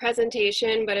in your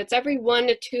presentation, but it's every 1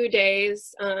 to 2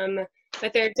 days.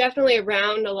 But they're definitely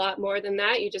around a lot more than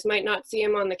that. You just might not see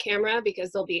them on the camera because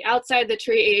they'll be outside the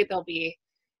tree, they'll be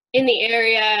in the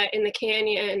area, in the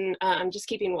canyon, just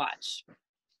keeping watch.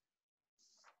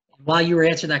 While you were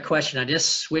answering that question, I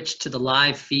just switched to the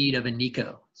live feed of a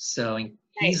Nico. So he's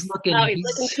Nice. looking, Oh, he's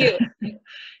looking cute.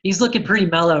 He's looking pretty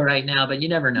mellow right now, but you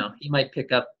never know. He might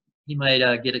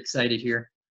get excited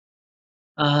here.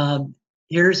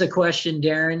 Here's a question,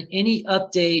 Darren. Any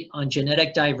update on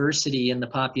genetic diversity in the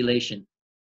population?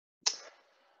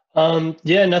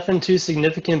 Yeah, nothing too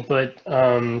significant, but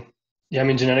yeah, I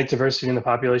mean, genetic diversity in the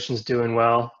population is doing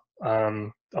well.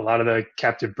 A lot of the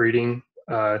captive breeding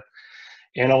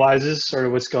analyzes sort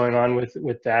of what's going on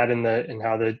with that and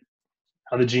how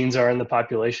the genes are in the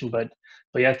population. But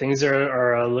yeah, things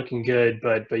are looking good.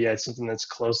 But yeah, it's something that's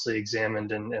closely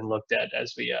examined and looked at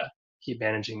as we keep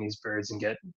managing these birds and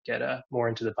get more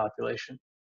into the population.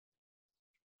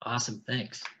 Awesome,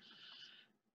 thanks.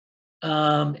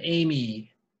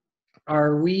 Amy,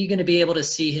 are we going to be able to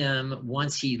see him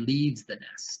once he leaves the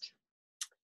nest?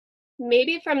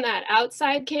 maybe from that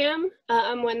outside cam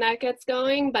when that gets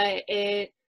going, but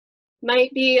it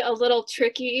might be a little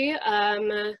tricky.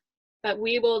 But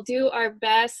we will do our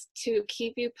best to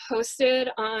keep you posted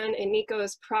on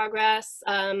Nico's progress.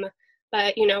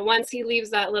 But you know, once he leaves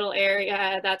that little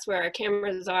area, that's where our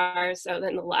cameras are. So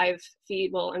then the live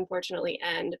feed will unfortunately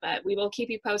end. But we will keep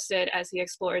you posted as he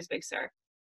explores Big Sur,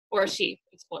 or she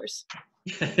explores.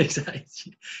 Exactly.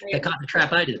 I caught the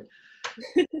trap I did.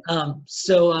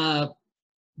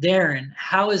 Darren,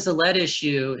 how is the lead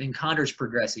issue in Condors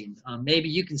progressing? Maybe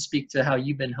you can speak to how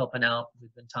you've been helping out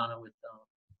with Ventana with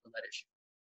the lead issue.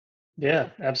 Yeah,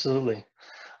 absolutely.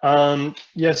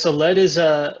 Yeah, so lead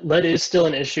is still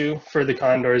an issue for the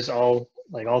condors all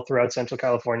throughout Central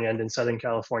California and in Southern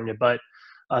California, but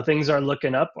things are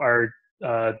looking up.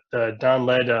 The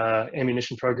non-lead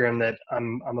ammunition program that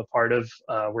I'm a part of,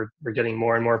 we're getting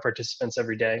more and more participants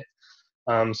every day.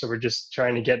 So we're just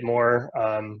trying to get more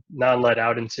non-lead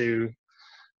out to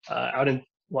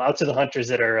the hunters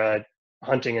that are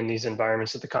hunting in these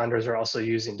environments that the condors are also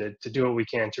using to do what we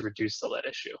can to reduce the lead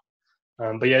issue.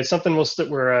 But yeah, it's something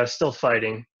we're still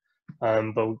fighting,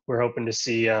 but we're hoping to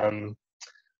see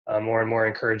more and more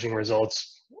encouraging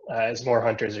results as more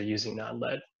hunters are using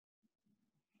non-lead.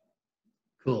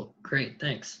 Cool, great,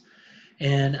 thanks.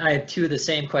 And I have two of the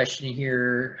same question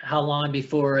here. How long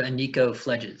before a Nico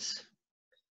fledges?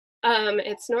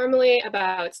 It's normally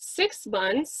about 6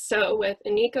 months. So with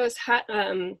Nico's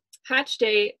hatch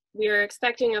date, we are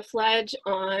expecting a fledge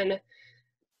on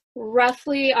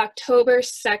roughly October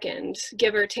 2nd,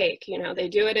 give or take. You know, they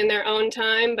do it in their own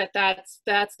time, but that's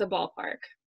the ballpark.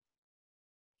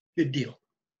 Good deal.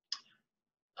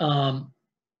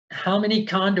 How many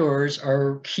condors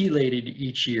are chelated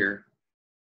each year?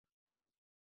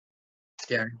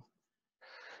 Darren?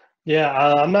 Yeah,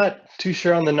 I'm not too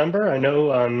sure on the number. I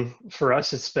know for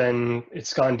us it's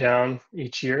gone down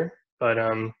each year, but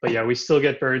yeah, we still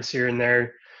get birds here and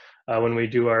there when we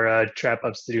do our trap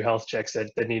ups to do health checks that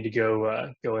need to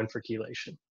go in for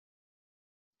chelation.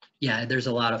 Yeah, there's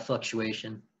a lot of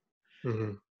fluctuation.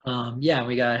 Mm-hmm. Yeah,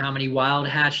 we got how many wild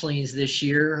hatchlings this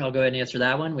year? I'll go ahead and answer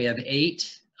that one. We have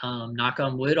 8. Knock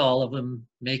on wood, all of them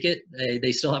make it.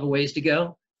 They still have a ways to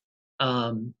go.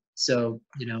 So,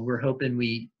 you know, we're hoping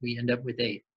we end up with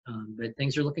 8. But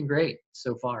things are looking great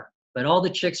so far. But all the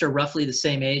chicks are roughly the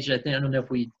same age. I don't know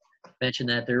if we mentioned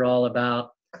that. They're all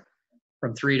about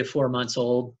from 3 to 4 months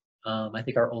old. I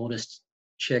think our oldest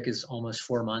chick is almost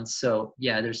 4 months. So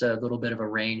yeah, there's a little bit of a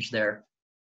range there.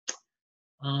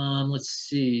 Let's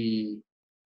see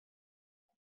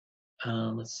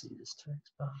this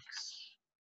text box.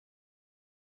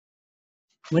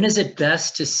 When is it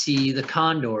best to see the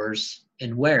condors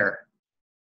and where?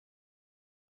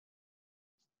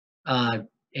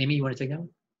 Amy, you want to take that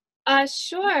one?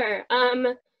 Sure.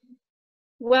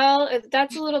 Well,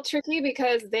 that's a little tricky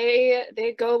because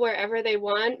they go wherever they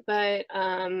want, but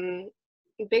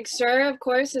Big Sur, of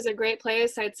course, is a great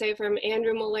place. I'd say from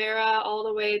Andrew Malera all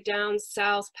the way down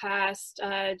south past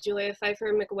Julia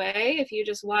Pfeiffer McWay. If you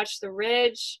just watch the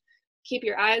ridge, keep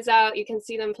your eyes out, you can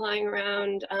see them flying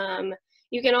around.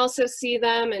 You can also see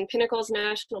them in Pinnacles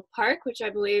National Park, which I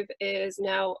believe is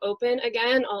now open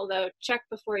again, although check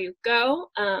before you go.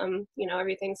 You know,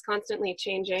 everything's constantly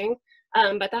changing.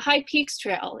 But the High Peaks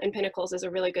Trail in Pinnacles is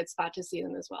a really good spot to see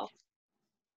them as well.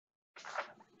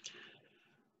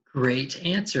 Great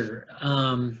answer.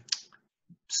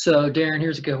 So Darren,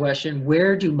 here's a good question.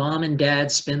 Where do mom and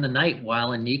dad spend the night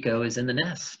while Nico is in the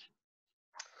nest?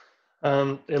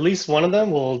 At least one of them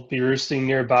will be roosting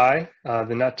nearby.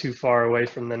 They're not too far away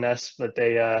from the nest, but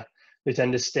they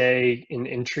tend to stay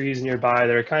in trees nearby.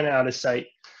 They're kind of out of sight,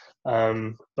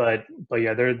 but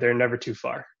yeah, they're never too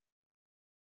far.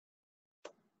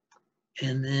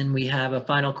 And then we have a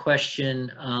final question.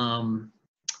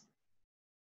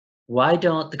 Why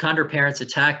don't the condor parents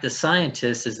attack the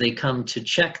scientists as they come to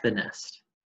check the nest?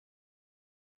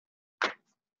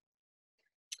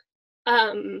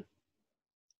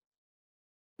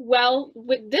 Well,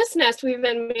 with this nest, we've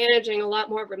been managing a lot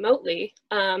more remotely.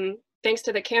 Thanks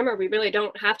to the camera, we really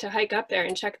don't have to hike up there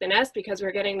and check the nest because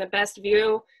we're getting the best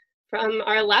view from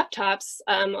our laptops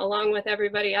along with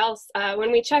everybody else.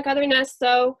 When we check other nests,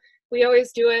 though, we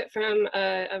always do it from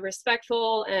a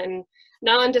respectful and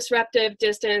non-disruptive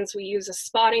distance. We use a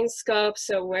spotting scope,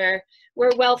 so we're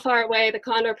well far away. The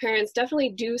condor parents definitely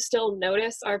do still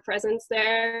notice our presence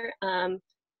there,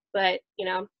 but you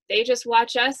know, they just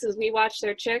watch us as we watch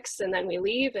their chicks, and then we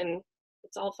leave, and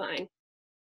it's all fine.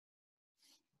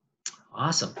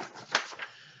 Awesome.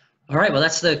 All right, well,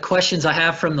 that's the questions I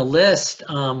have from the list.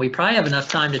 We probably have enough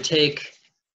time to take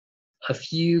a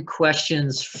few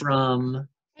questions from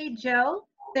Hey, Joe,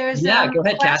 there's Yeah, go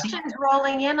ahead, Kathy. questions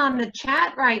rolling in on the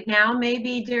chat right now.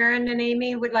 Maybe Darren and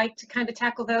Amy would like to kind of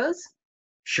tackle those.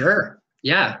 Sure.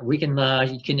 Yeah, we can.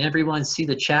 Can everyone see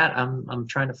the chat? I'm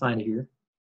trying to find it here.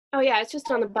 Oh yeah, it's just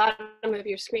on the bottom of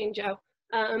your screen, Joe.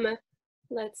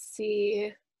 Let's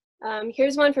see.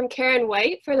 Here's one from Karen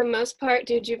White. For the most part,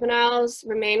 do juveniles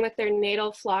remain with their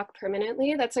natal flock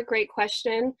permanently? That's a great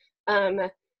question.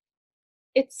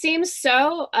 It seems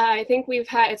so. I think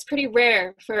it's pretty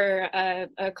rare for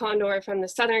a condor from the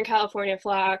Southern California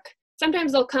flock.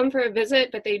 Sometimes they'll come for a visit,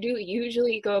 but they do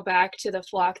usually go back to the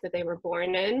flock that they were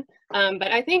born in.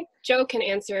 But I think Joe can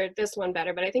answer this one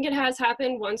better, but I think it has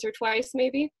happened once or twice,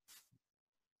 maybe.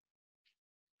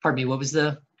 Pardon me, what was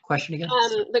the question again?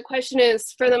 The question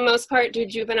is, for the most part, do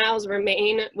juveniles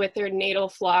remain with their natal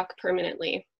flock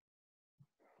permanently?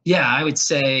 Yeah, I would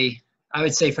say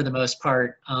for the most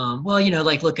part. Well,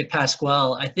 like look at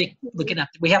Pasquale. I think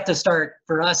we have to start,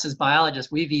 for us as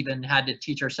biologists, we've even had to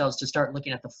teach ourselves to start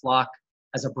looking at the flock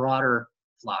as a broader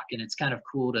flock. And it's kind of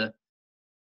cool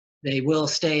they will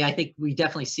stay. I think we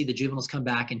definitely see the juveniles come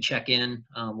back and check in,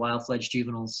 wild-fledged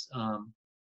juveniles.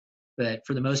 But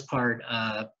for the most part,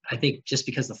 I think just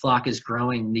because the flock is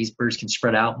growing, these birds can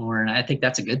spread out more. And I think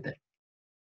that's a good thing.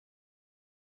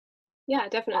 Yeah,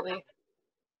 definitely.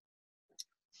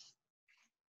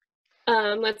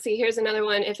 Let's see, here's another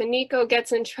one. If a Nico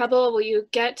gets in trouble, will you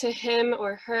get to him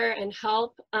or her and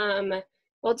help?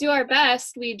 We'll do our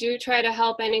best. We do try to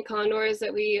help any condors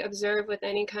that we observe with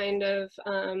any kind of,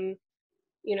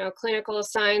 clinical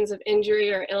signs of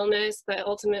injury or illness, but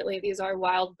ultimately these are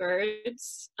wild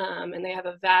birds, and they have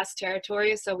a vast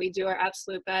territory, so we do our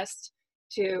absolute best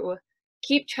to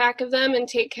keep track of them and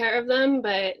take care of them,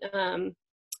 but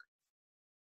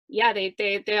yeah,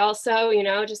 they also,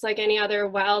 just like any other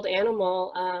wild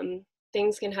animal,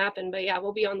 things can happen. But yeah,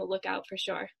 we'll be on the lookout for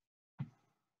sure.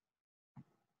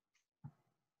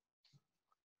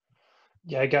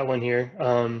 Yeah, I got one here.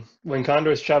 When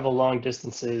condors travel long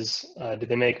distances, do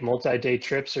they make multi-day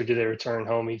trips or do they return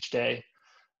home each day?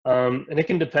 And it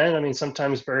can depend. I mean,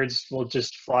 sometimes birds will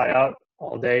just fly out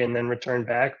all day and then return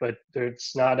back, but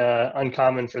it's not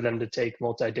uncommon for them to take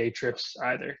multi-day trips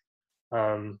either.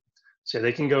 So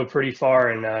they can go pretty far,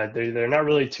 and they're not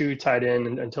really too tied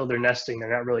in until they're nesting.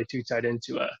 They're not really too tied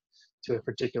into a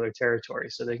particular territory,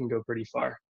 so they can go pretty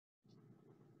far.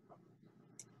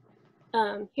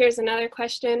 Here's another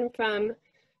question from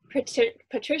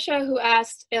Patricia, who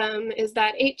asked, is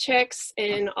that 8 chicks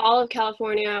in all of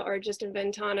California or just in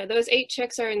Ventana? Those 8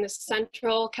 chicks are in the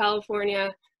Central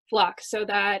California flock. So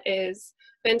that is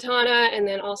Ventana and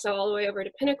then also all the way over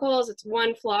to Pinnacles. It's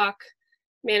one flock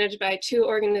managed by 2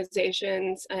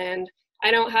 organizations. And I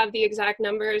don't have the exact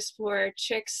numbers for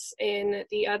chicks in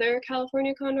the other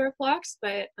California condor flocks,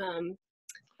 but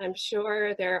I'm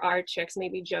sure there are chicks,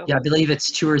 maybe Joe. Yeah, I believe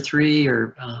it's 2 or 3,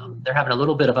 or they're having a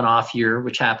little bit of an off year,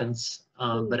 which happens.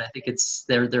 But I think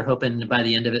they're hoping by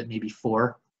the end of it, maybe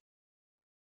 4.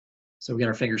 So we got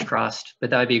our fingers crossed.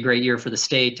 But that would be a great year for the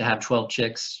state to have 12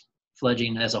 chicks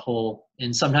fledging as a whole.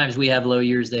 And sometimes we have low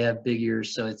years, they have big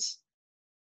years. So it's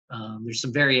there's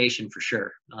some variation for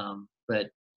sure.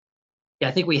 But yeah,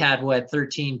 I think we had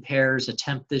 13 pairs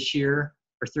attempt this year,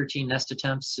 or 13 nest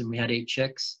attempts, and we had 8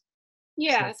 chicks.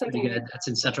 Yeah, so something good. That's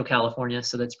in Central California,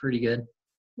 so that's pretty good.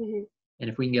 Mm-hmm. And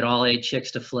if we can get all 8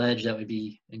 chicks to fledge, that would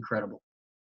be incredible.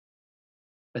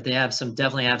 But they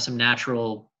definitely have some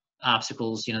natural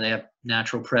obstacles. They have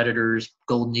natural predators,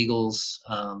 golden eagles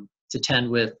to tend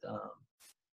with.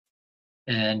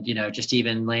 And, just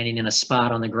even landing in a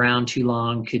spot on the ground too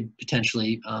long could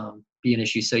potentially be an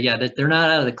issue. So yeah, they're not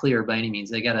out of the clear by any means.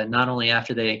 They got to, not only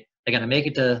after they got to make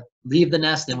it to leave the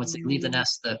nest, then once they leave the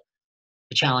nest, the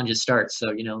challenges start.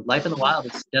 So, life in the wild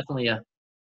is definitely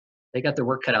they got their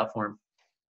work cut out for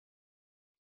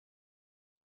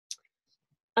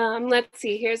them. Let's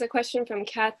see, here's a question from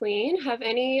Kathleen. Have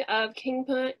any of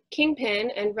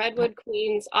Kingpin and Redwood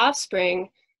Queen's offspring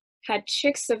had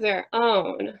chicks of their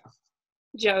own?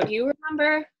 Joe, do you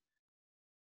remember?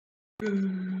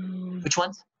 Which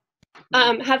ones?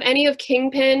 Have any of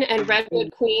Kingpin and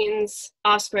Redwood Queen's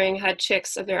offspring had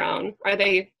chicks of their own? Are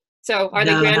they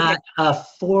grandparents?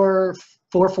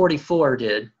 444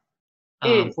 did.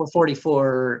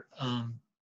 444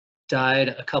 died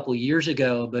a couple years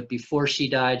ago, but before she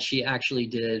died, she actually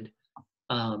did.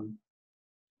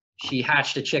 She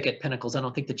hatched a chick at Pinnacles. I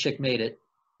don't think the chick made it,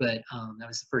 but that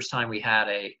was the first time we had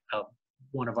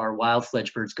one of our wild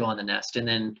fledged birds go on the nest. And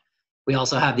then we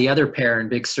also have the other pair in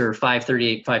Big Sur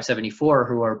 538, 574,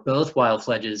 who are both wild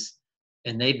fledges,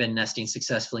 and they've been nesting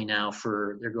successfully now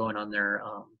they're going on their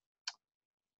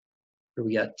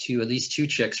We got at least two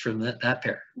chicks from that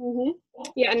pair. Mm-hmm.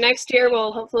 Yeah, next year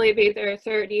will hopefully be their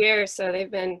 3rd year, so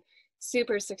they've been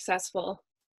super successful.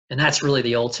 And that's really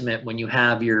the ultimate when you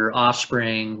have your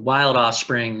offspring, wild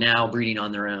offspring, now breeding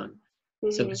on their own.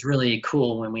 Mm-hmm. So it was really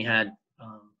cool when we had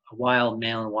a wild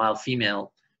male and a wild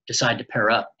female decide to pair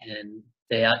up, and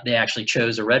they actually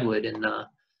chose a redwood, and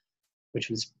which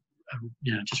was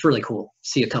just really cool.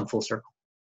 See it come full circle.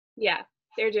 Yeah,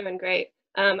 they're doing great.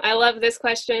 I love this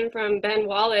question from Ben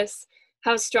Wallace.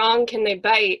 How strong can they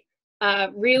bite?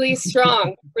 Really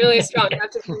strong, really strong. You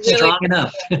have to be really strong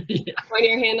enough yeah. when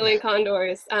you're handling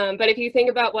condors. But if you think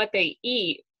about what they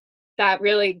eat, that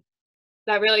really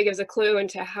gives a clue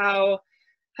into how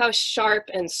sharp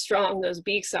and strong those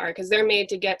beaks are, because they're made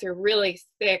to get through really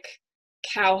thick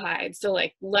cowhide, so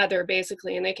like leather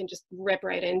basically, and they can just rip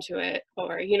right into it.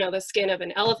 Or the skin of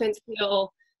an elephant's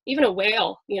heel, even a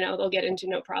whale, they'll get into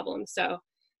no problem. So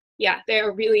yeah,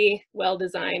 they're really well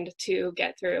designed to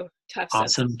get through tough awesome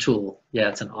substances. Tool. Yeah,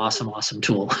 it's an awesome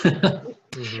tool.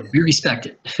 We respect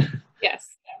it.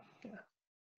 Yes.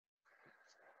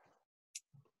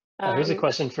 Here's a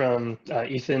question from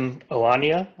Ethan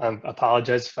Oania. I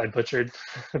apologize if I butchered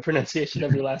the pronunciation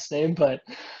of your last name, but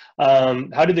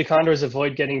how do the condors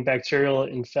avoid getting bacterial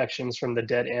infections from the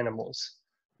dead animals?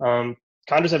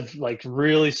 Condors have like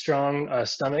really strong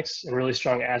stomachs and really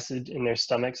strong acid in their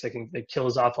stomachs that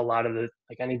kills off a lot of the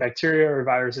any bacteria or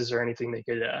viruses or anything that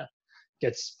could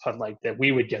that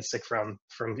we would get sick from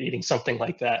eating something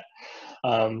like that.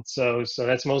 So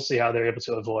that's mostly how they're able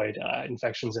to avoid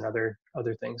infections and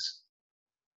other things.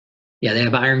 Yeah, they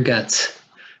have iron guts,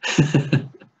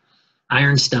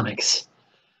 iron stomachs.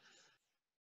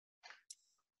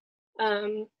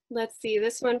 Let's see,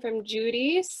 this one from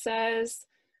Judy says,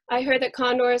 I heard that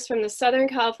condors from the Southern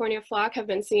California flock have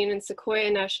been seen in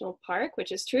Sequoia National Park,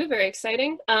 which is true, very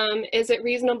exciting. Is it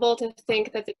reasonable to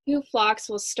think that the two flocks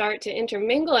will start to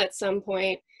intermingle at some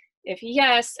point? If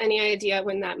yes, any idea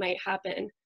when that might happen?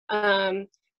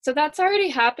 So that's already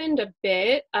happened a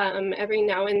bit. Every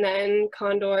now and then,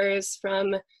 condors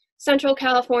from Central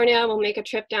California will make a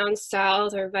trip down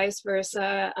south or vice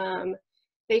versa.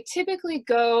 They typically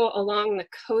go along the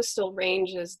coastal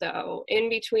ranges, though. In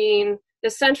between, the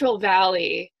Central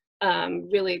Valley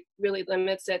really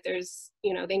limits it. There's,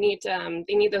 they need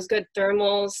those good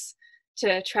thermals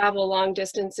to travel long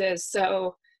distances.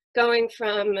 So going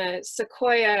from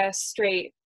Sequoia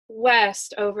straight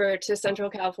west over to Central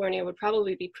California would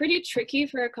probably be pretty tricky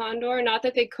for a condor. Not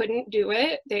that they couldn't do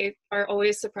it. They are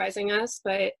always surprising us,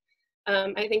 but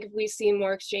I think if we see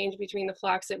more exchange between the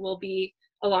flocks, it will be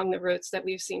along the routes that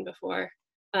we've seen before.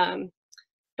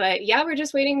 But yeah, we're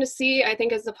just waiting to see. I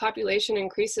think as the population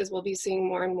increases, we'll be seeing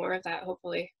more and more of that,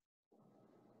 hopefully.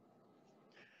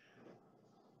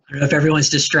 I don't know if everyone's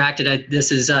distracted.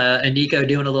 This is Aniko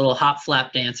doing a little hop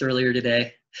flap dance earlier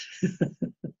today.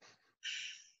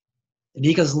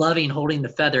 Aniko's loving holding the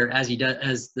feather as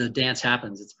the dance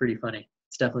happens. It's pretty funny.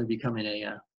 It's definitely becoming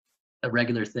a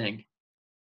regular thing.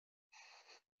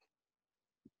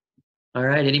 All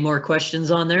right, any more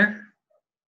questions on there?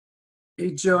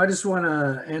 Hey, Joe, I just want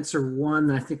to answer one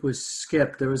that I think was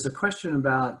skipped. There was a question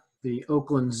about the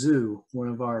Oakland Zoo, one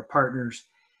of our partners,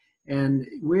 and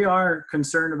we are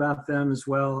concerned about them as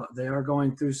well. They are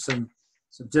going through some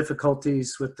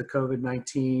difficulties with the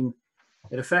COVID-19.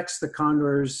 It affects the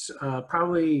condors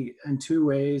probably in two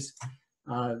ways.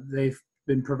 They've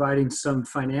been providing some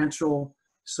financial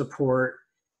support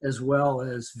as well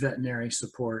as veterinary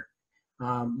support.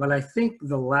 But I think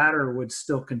the latter would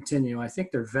still continue. I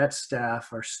think their vet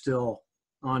staff are still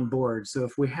on board. So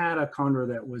if we had a condor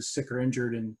that was sick or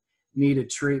injured and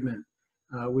needed treatment,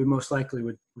 we most likely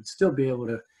would still be able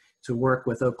to work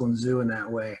with Oakland Zoo in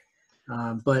that way.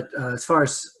 But as far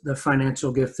as the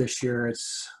financial gift this year,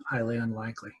 it's highly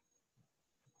unlikely.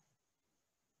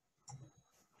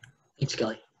 Thanks,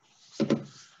 Kelly.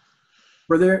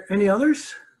 Were there any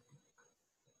others?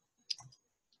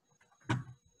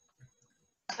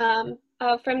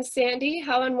 From Sandy,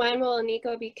 how and when will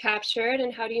Aniko be captured,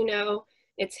 and how do you know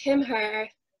it's him, her,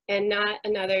 and not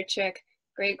another chick?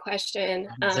 Great question.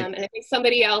 And I think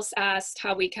somebody else asked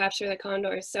how we capture the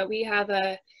condors. So we have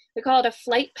we call it a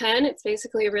flight pen. It's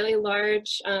basically a really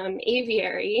large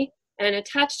aviary, and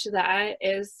attached to that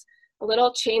is a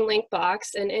little chain link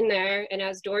box, and in there it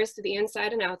has doors to the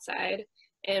inside and outside,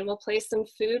 and we'll place some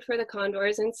food for the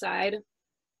condors inside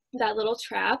that little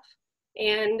trap,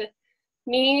 and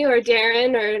me or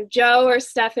Darren or Joe or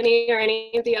Stephanie or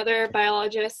any of the other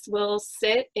biologists will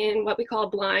sit in what we call a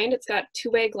blind. It's got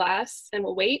two-way glass, and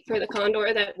we'll wait for the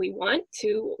condor that we want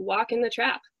to walk in the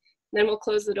trap. Then we'll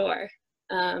close the door.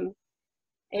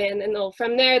 And then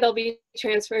from there, they'll be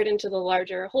transferred into the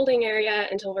larger holding area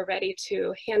until we're ready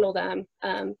to handle them.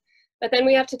 But then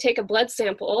we have to take a blood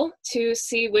sample to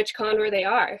see which condor they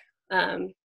are.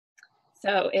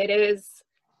 So it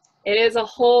is a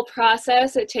whole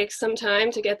process. It takes some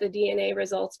time to get the DNA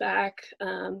results back,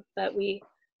 but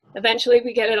eventually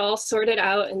we get it all sorted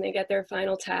out and they get their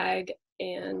final tag.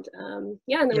 And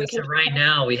yeah, and then we can. So right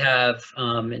now we have,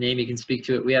 and Amy can speak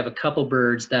to it, we have a couple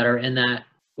birds that are in that,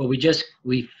 well,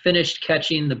 we finished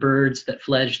catching the birds that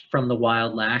fledged from the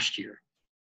wild last year.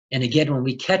 And again, when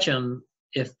we catch them,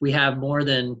 if we have more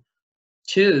than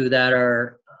 2 that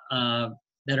are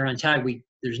on tag,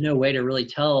 there's no way to really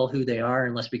tell who they are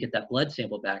unless we get that blood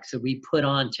sample back. So we put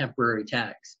on temporary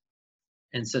tags.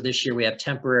 And so this year we have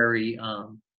temporary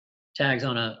tags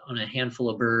on a handful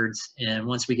of birds. And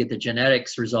once we get the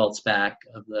genetics results back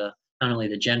of not only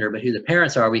the gender, but who the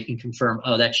parents are, we can confirm,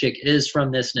 oh, that chick is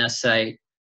from this nest site.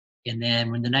 And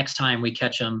then when the next time we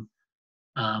catch them,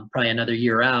 probably another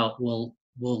year out, we'll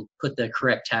put the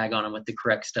correct tag on them with the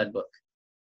correct stud book.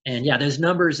 And yeah, those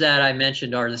numbers that I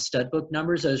mentioned are the stud book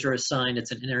numbers. Those are assigned.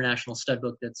 It's an international stud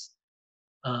book that's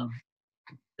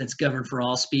governed for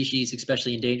all species,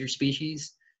 especially endangered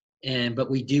species. But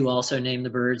we do also name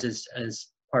the birds as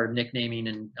part of nicknaming,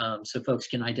 and so folks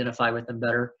can identify with them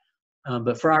better.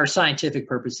 But for our scientific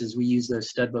purposes, we use those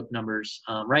stud book numbers.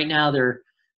 Right now,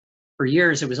 for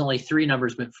years it was only 3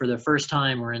 numbers, but for the first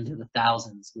time we're into the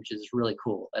thousands, which is really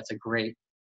cool. That's a great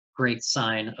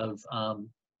sign of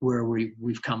where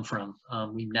we've come from.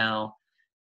 We've now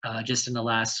just in the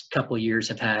last couple of years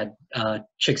have had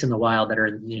chicks in the wild that are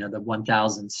in the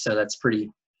 1,000s. So that's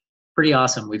pretty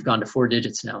awesome. We've gone to 4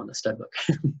 digits now in the stud book.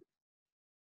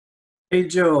 Hey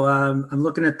Joe, I'm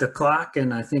looking at the clock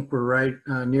and I think we're right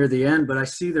near the end, but I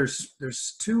see there's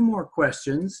 2 more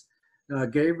questions.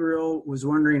 Gabriel was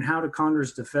wondering, how do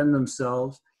condors defend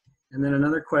themselves? And then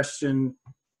another question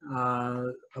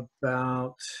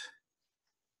about,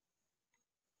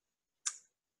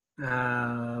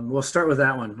 we'll start with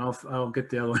that one. I'll get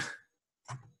the other one.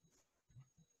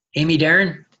 Amy,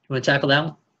 Darren, you want to tackle that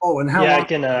one? Oh, and how long?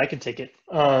 I can take it.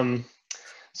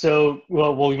 So,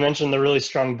 we mentioned the really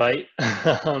strong bite.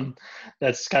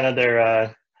 That's kind of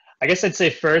their, I guess I'd say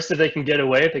first, if they can get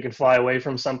away, if they can fly away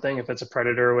from something, if it's a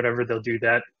predator or whatever, they'll do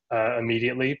that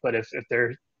immediately. But if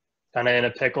they're kind of in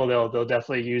a pickle, they'll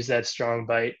definitely use that strong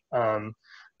bite.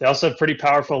 They also have pretty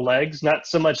powerful legs, not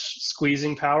so much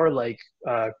squeezing power like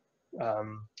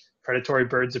predatory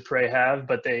birds of prey have,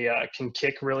 but they can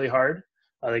kick really hard.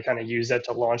 They kind of use that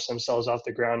to launch themselves off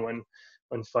the ground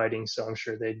when fighting. So I'm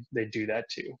sure they do that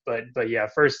too. But yeah,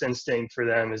 first instinct for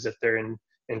them is if they're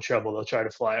in trouble, they'll try to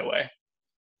fly away.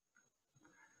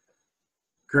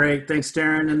 Great, thanks,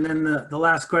 Darren. And then the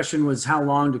last question was, how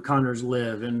long do condors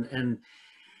live? And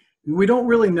we don't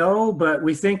really know, but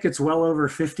we think it's well over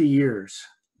 50 years.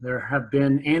 There have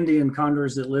been Andean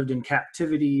condors that lived in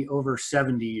captivity over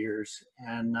 70 years.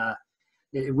 And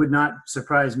it would not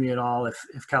surprise me at all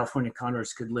if California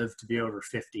condors could live to be over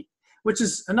 50, which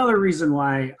is another reason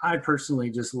why I personally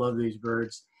just love these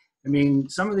birds. I mean,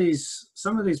 some of these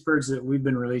birds that we've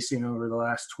been releasing over the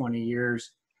last 20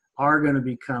 years are going to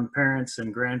become parents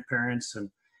and grandparents,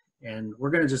 and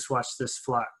we're going to just watch this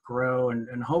flock grow,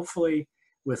 and hopefully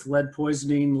with lead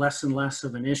poisoning less and less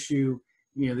of an issue,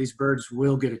 these birds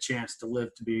will get a chance to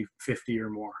live to be 50 or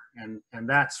more, and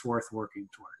that's worth working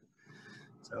toward.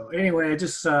 So anyway, I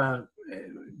just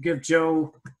give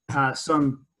Joe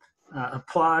some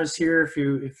applause here,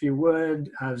 if you would.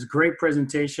 It was a great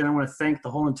presentation. I want to thank the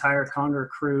whole entire Condor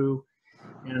crew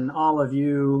and all of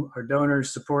you, our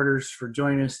donors, supporters, for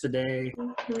joining us today.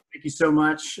 Thank you so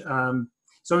much.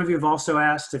 Some of you have also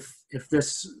asked if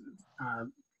this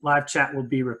live chat will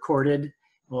be recorded.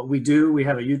 Well, we do. We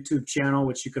have a YouTube channel,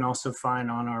 which you can also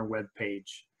find on our webpage.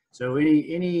 So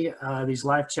any these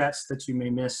live chats that you may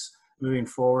miss moving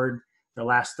forward, the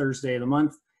last Thursday of the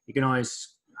month, you can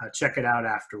always check it out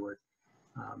afterward.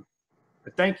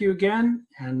 But thank you again,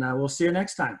 and we'll see you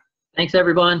next time. Thanks,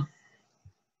 everyone.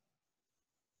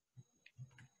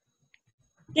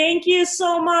 Thank you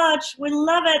so much. We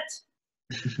love it.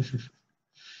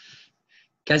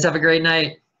 Guys, have a great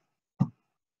night.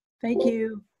 Thank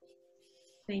you.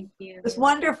 Thank you. It was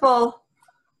wonderful.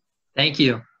 Thank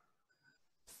you.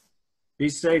 Be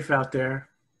safe out there.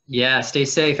 Yeah, stay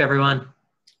safe, everyone.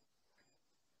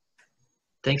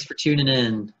 Thanks for tuning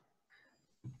in.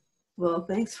 Well,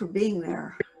 thanks for being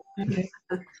there.